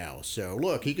narrative right now. So,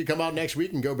 look, he could come out next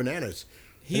week and go bananas.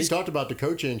 He talked about the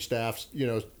coaching staffs,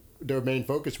 their main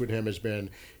focus with him has been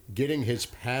getting his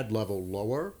pad level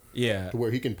lower. Yeah. To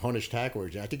where he can punish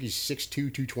tacklers. I think he's 6'2",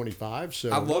 225. So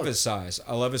I love his size.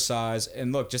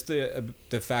 And look, just the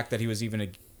fact that he was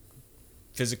even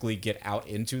physically get out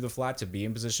into the flat to be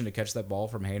in position to catch that ball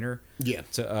from Hainer. Yeah.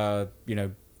 To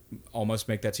almost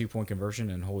make that 2-point conversion,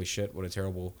 and holy shit, what a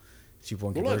terrible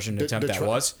 2-point conversion attempt that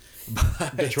was.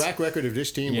 But the track record of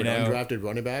this team with undrafted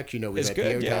running backs, we've had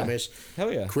Pierre Thomas,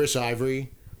 hell yeah, Chris Ivory.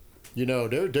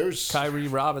 There's Kyrie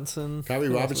Robinson.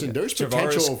 There's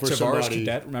potential for somebody. Travaris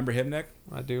Cadet, remember him, Nick?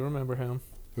 I do remember him.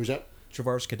 Who's that?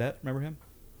 Travaris Cadet, remember him?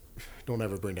 Don't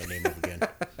ever bring that name up again.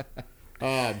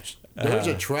 There's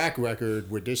a track record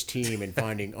with this team in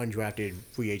finding undrafted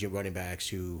free agent running backs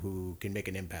who can make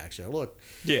an impact. So, look,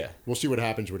 we'll see what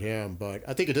happens with him. But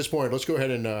I think at this point, let's go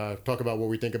ahead and talk about what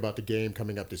we think about the game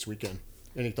coming up this weekend.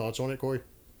 Any thoughts on it, Corey?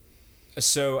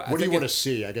 So, what do you want to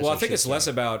see? I guess. Well, I think it's less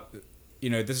about,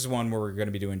 this is one where we're going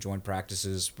to be doing joint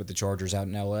practices with the Chargers out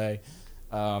in LA.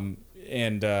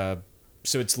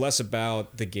 So it's less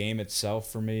about the game itself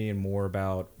for me and more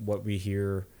about what we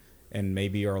hear and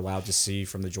maybe are allowed to see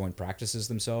from the joint practices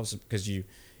themselves, because you've,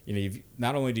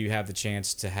 not only do you have the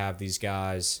chance to have these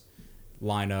guys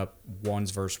line up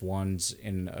ones versus ones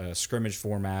in a scrimmage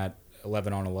format,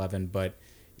 11 on 11, but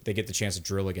they get the chance to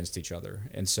drill against each other.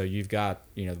 And so you've got,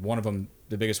 one of them,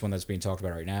 the biggest one that's being talked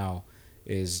about right now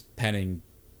is Penning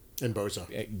And Bosa.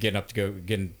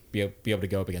 be able to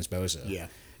go up against Bosa. Yeah.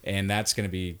 And that's going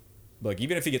to be,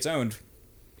 even if he gets owned,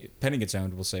 Penning gets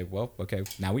owned, we'll say, well, okay,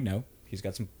 now we know he's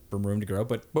got some room to grow.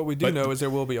 But what we do know is there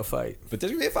will be a fight. But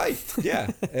there's going to be a fight,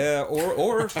 yeah.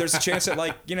 Or there's a chance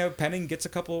that, Penning gets a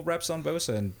couple reps on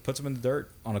Bosa and puts him in the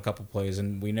dirt on a couple plays,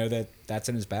 and we know that that's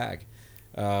in his bag.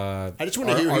 I just want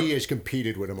to hear he has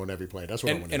competed with him on every play. That's what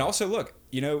I want to And also, look,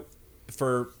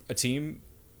 for a team,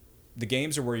 the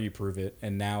games are where you prove it,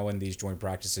 and now in these joint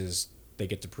practices, they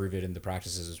get to prove it in the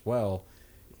practices as well.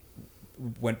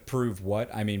 Prove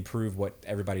what? I mean, prove what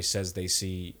everybody says they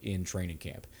see in training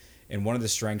camp. And one of the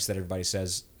strengths that everybody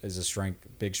says is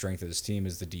big strength of this team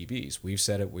is the DBs. We've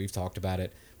said it. We've talked about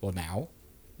it. Well, now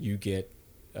you get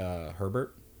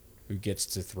Herbert, who gets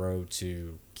to throw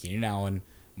to Keenan Allen,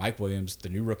 Mike Williams, the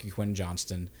new rookie Quentin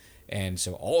Johnston, and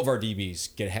so all of our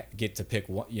DBs get to pick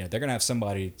one. They're going to have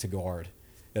somebody to guard.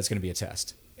 That's going to be a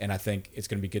test, and I think it's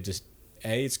going to be good to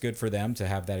it's good for them to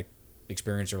have that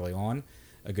experience early on,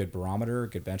 a good barometer, a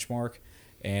good benchmark,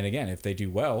 and again, if they do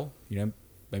well,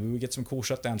 maybe we get some cool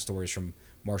shutdown stories from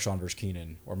Marshawn versus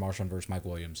Keenan or Marshawn versus Mike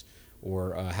Williams,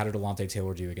 or how did Alontae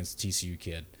Taylor do against the TCU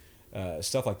kid,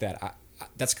 stuff like that.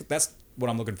 That's what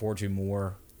I'm looking forward to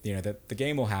more. That the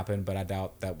game will happen, but I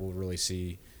doubt that we'll really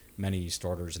see many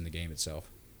starters in the game itself.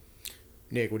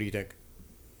 Nick, what do you think?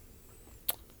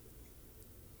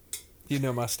 You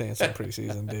know my stance on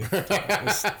preseason,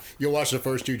 dude. You'll watch the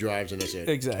first 2 drives and that's it.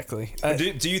 Exactly.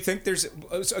 Do you think there's...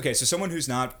 Okay, so someone who's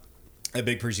not a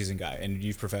big preseason guy, and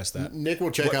you've professed that. Nick will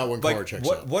check out when Carr checks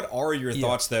out. What are your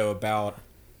thoughts, though, about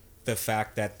the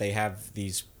fact that they have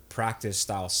these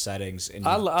practice-style settings? And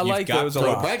I like those a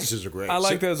lot. Practices are great. I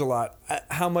like those a lot.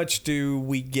 How much do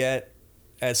we get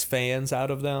as fans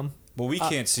out of them? Well, we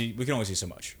can't see... We can only see so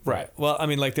much. Right. Well, I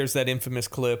mean, there's that infamous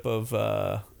clip of...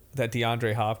 that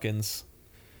DeAndre Hopkins,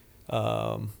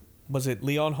 was it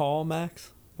Leon Hall,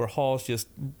 Max? Where Hall's just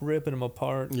ripping him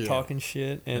apart, talking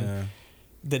shit. And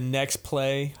the next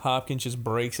play, Hopkins just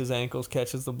breaks his ankles,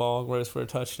 catches the ball, goes for a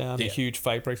touchdown. A huge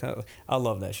fight breaks out. I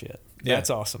love that shit. That's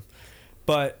awesome.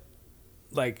 But,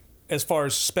 as far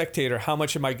as spectator, how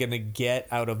much am I going to get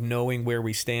out of knowing where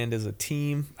we stand as a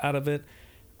team out of it?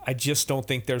 I just don't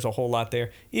think there's a whole lot there.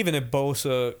 Even if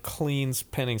Bosa cleans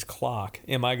Penning's clock,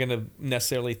 am I going to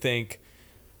necessarily think,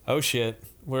 oh shit,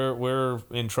 we're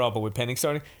in trouble with Penning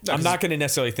starting? No, I'm not going to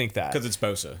necessarily think that. Because it's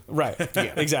Bosa. Right.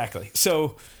 Yeah. Exactly.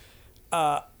 So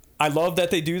I love that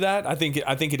they do that. I think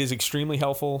it is extremely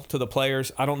helpful to the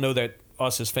players. I don't know that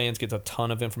us as fans get a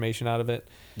ton of information out of it.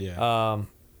 Yeah.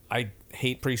 I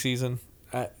hate preseason.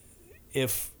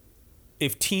 If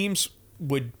teams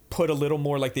would put a little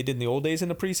more like they did in the old days in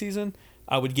the preseason,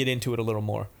 I would get into it a little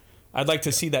more. I'd like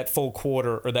to see that full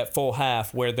quarter or that full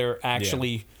half where they're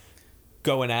actually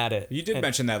going at it. You did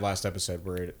mention that last episode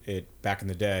where it back in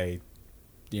the day,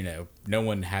 no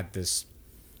one had this,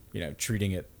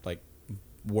 treating it like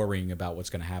worrying about what's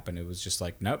going to happen. It was just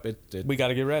like, nope, we got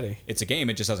to get ready. It's a game.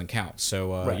 It just doesn't count. So,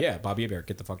 Bobby Abear,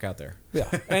 get the fuck out there. Yeah.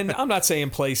 And I'm not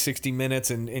saying play 60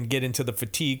 minutes and get into the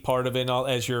fatigue part of it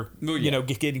as you're,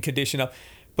 getting conditioned up.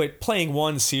 But playing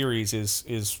one series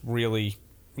is really,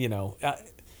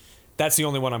 that's the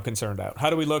only one I'm concerned about. How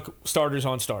do we look starters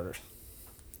on starters?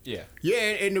 Yeah. Yeah,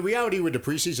 and the reality with the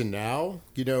preseason now,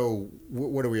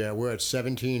 what are we at? We're at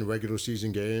 17 regular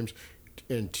season games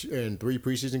and 3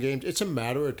 preseason games. It's a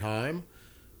matter of time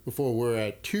before we're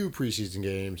at 2 preseason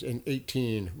games and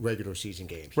 18 regular season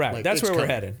games. Right, that's where we're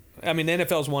headed. I mean, the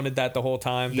NFL's wanted that the whole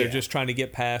time. They're just trying to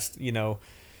get past,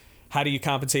 how do you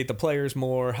compensate the players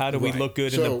more? How do we look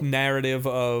good in the narrative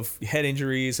of head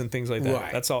injuries and things like that?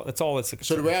 Right. That's all it's a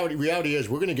concern. So the reality is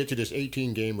we're going to get to this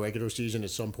 18-game regular season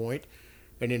at some point,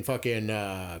 and then fucking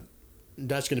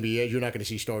that's going to be it. You're not going to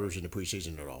see starters in the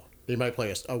preseason at all. They might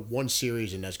play a one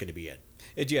series, and that's going to be it.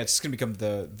 It's going to become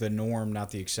the norm,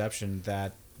 not the exception,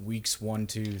 that weeks 1,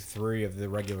 2, 3 of the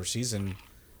regular season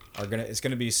it's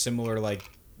going to be similar like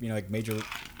Major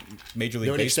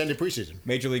League extended preseason.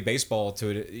 Major League Baseball to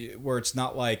it, where it's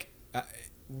not like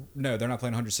no, they're not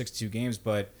playing 162 games,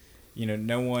 but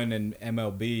no one in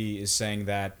MLB is saying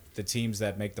that the teams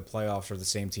that make the playoffs are the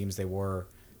same teams they were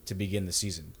to begin the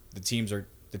season. The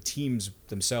teams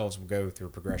themselves will go through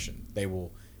a progression. They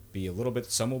will be a little bit.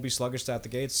 Some will be sluggish out the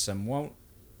gates. Some won't.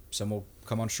 Some will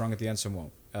come on strong at the end. Some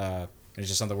won't. And it's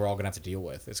just something we're all gonna have to deal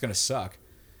with. It's gonna suck,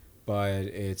 but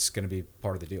it's gonna be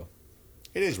part of the deal.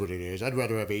 It is what it is. I'd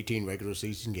rather have 18 regular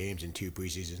season games than 2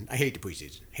 preseason. I hate the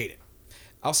preseason. Hate it.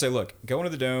 I'll say, look, going to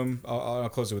the Dome. I'll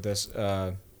close it with this.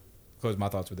 Close my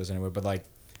thoughts with this anyway. But like,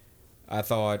 I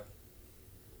thought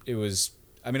it was.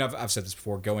 I mean, I've said this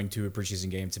before. Going to a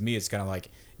preseason game, to me, it's kind of like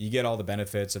you get all the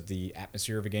benefits of the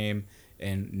atmosphere of a game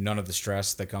and none of the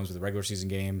stress that comes with a regular season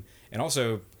game. And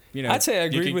also, you know, I'd say I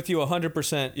agreed with you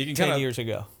 100% you can 10 kinda, years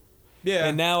ago. Yeah.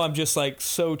 And now I'm just like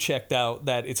so checked out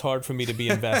that it's hard for me to be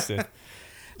invested.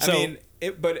 I mean,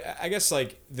 but I guess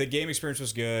like the game experience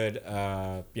was good.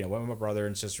 You know, went with my brother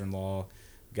and sister-in-law.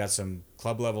 Got some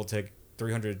club level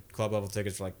 300 club level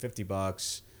tickets for like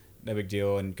 $50. No big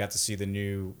deal, and got to see the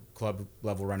new club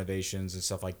level renovations and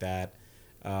stuff like that.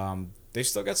 They've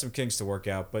still got some kinks to work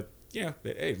out, but you know,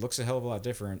 it looks a hell of a lot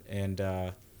different. And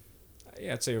yeah,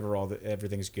 I'd say overall that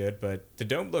everything's good. But the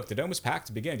dome was packed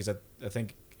to begin because I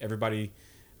think everybody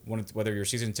wanted, whether you're a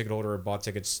season ticket holder or bought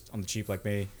tickets on the cheap like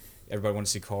me, everybody wanted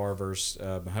to see Carr versus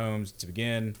Mahomes to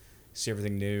begin, see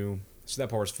everything new. So that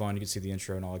part was fun. You could see the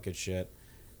intro and all that good shit.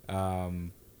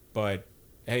 But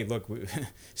hey, look,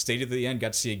 stayed to the end.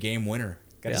 Got to see a game winner.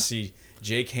 Got to see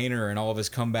Jake Haener and all of his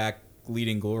comeback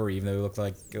leading glory, even though he looked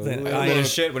like a little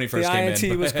shit when he first came in. The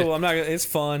INT was cool. It's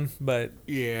fun, but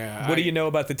yeah. What do you know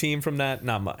about the team from that?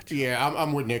 Not much. Yeah,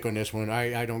 I'm with Nick on this one.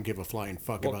 I don't give a flying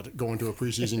fuck about going to a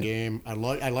preseason game. I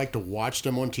like to watch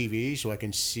them on TV so I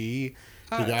can see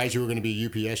the guys who are going to be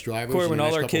UPS drivers. Corey, when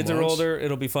all our kids are months. older,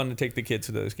 it'll be fun to take the kids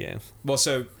to those games. Well,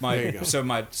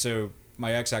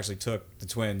 my ex actually took the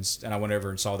twins, and I went over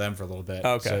and saw them for a little bit.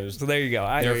 Okay, so there you go.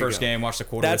 Their first game, watched the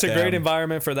quarter. That's with a great them.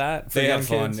 environment for that. For they young had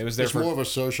fun. Kids. It was more of a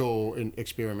social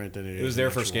experiment than it is. It was their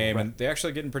first game, and they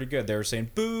actually getting pretty good. They were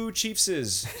saying "Boo,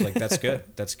 Chiefses!" Like that's good.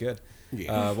 That's good.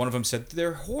 Yeah. One of them said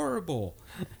they're horrible.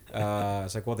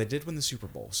 It's like, well, they did win the Super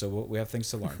Bowl, so we have things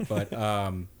to learn. But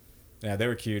yeah, they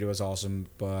were cute. It was awesome.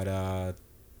 But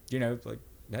you know, like,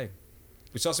 hey,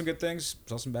 we saw some good things,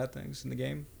 saw some bad things in the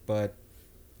game, but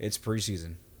it's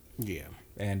preseason. Yeah.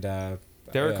 And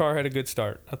Derek Carr had a good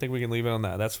start. I think we can leave it on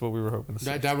that. That's what we were hoping to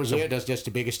see. That was it. That's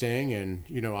the biggest thing. And,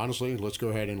 you know, honestly, let's go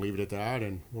ahead and leave it at that.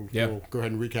 And we'll go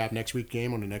ahead and recap next week's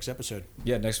game on the next episode.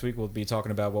 Yeah, next week we'll be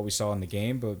talking about what we saw in the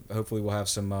game, but hopefully we'll have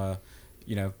some,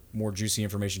 you know, more juicy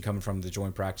information coming from the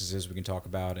joint practices we can talk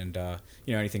about and,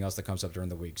 you know, anything else that comes up during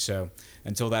the week. So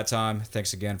until that time,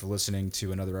 thanks again for listening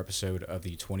to another episode of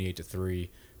the 28-3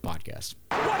 podcast.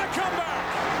 What a comeback!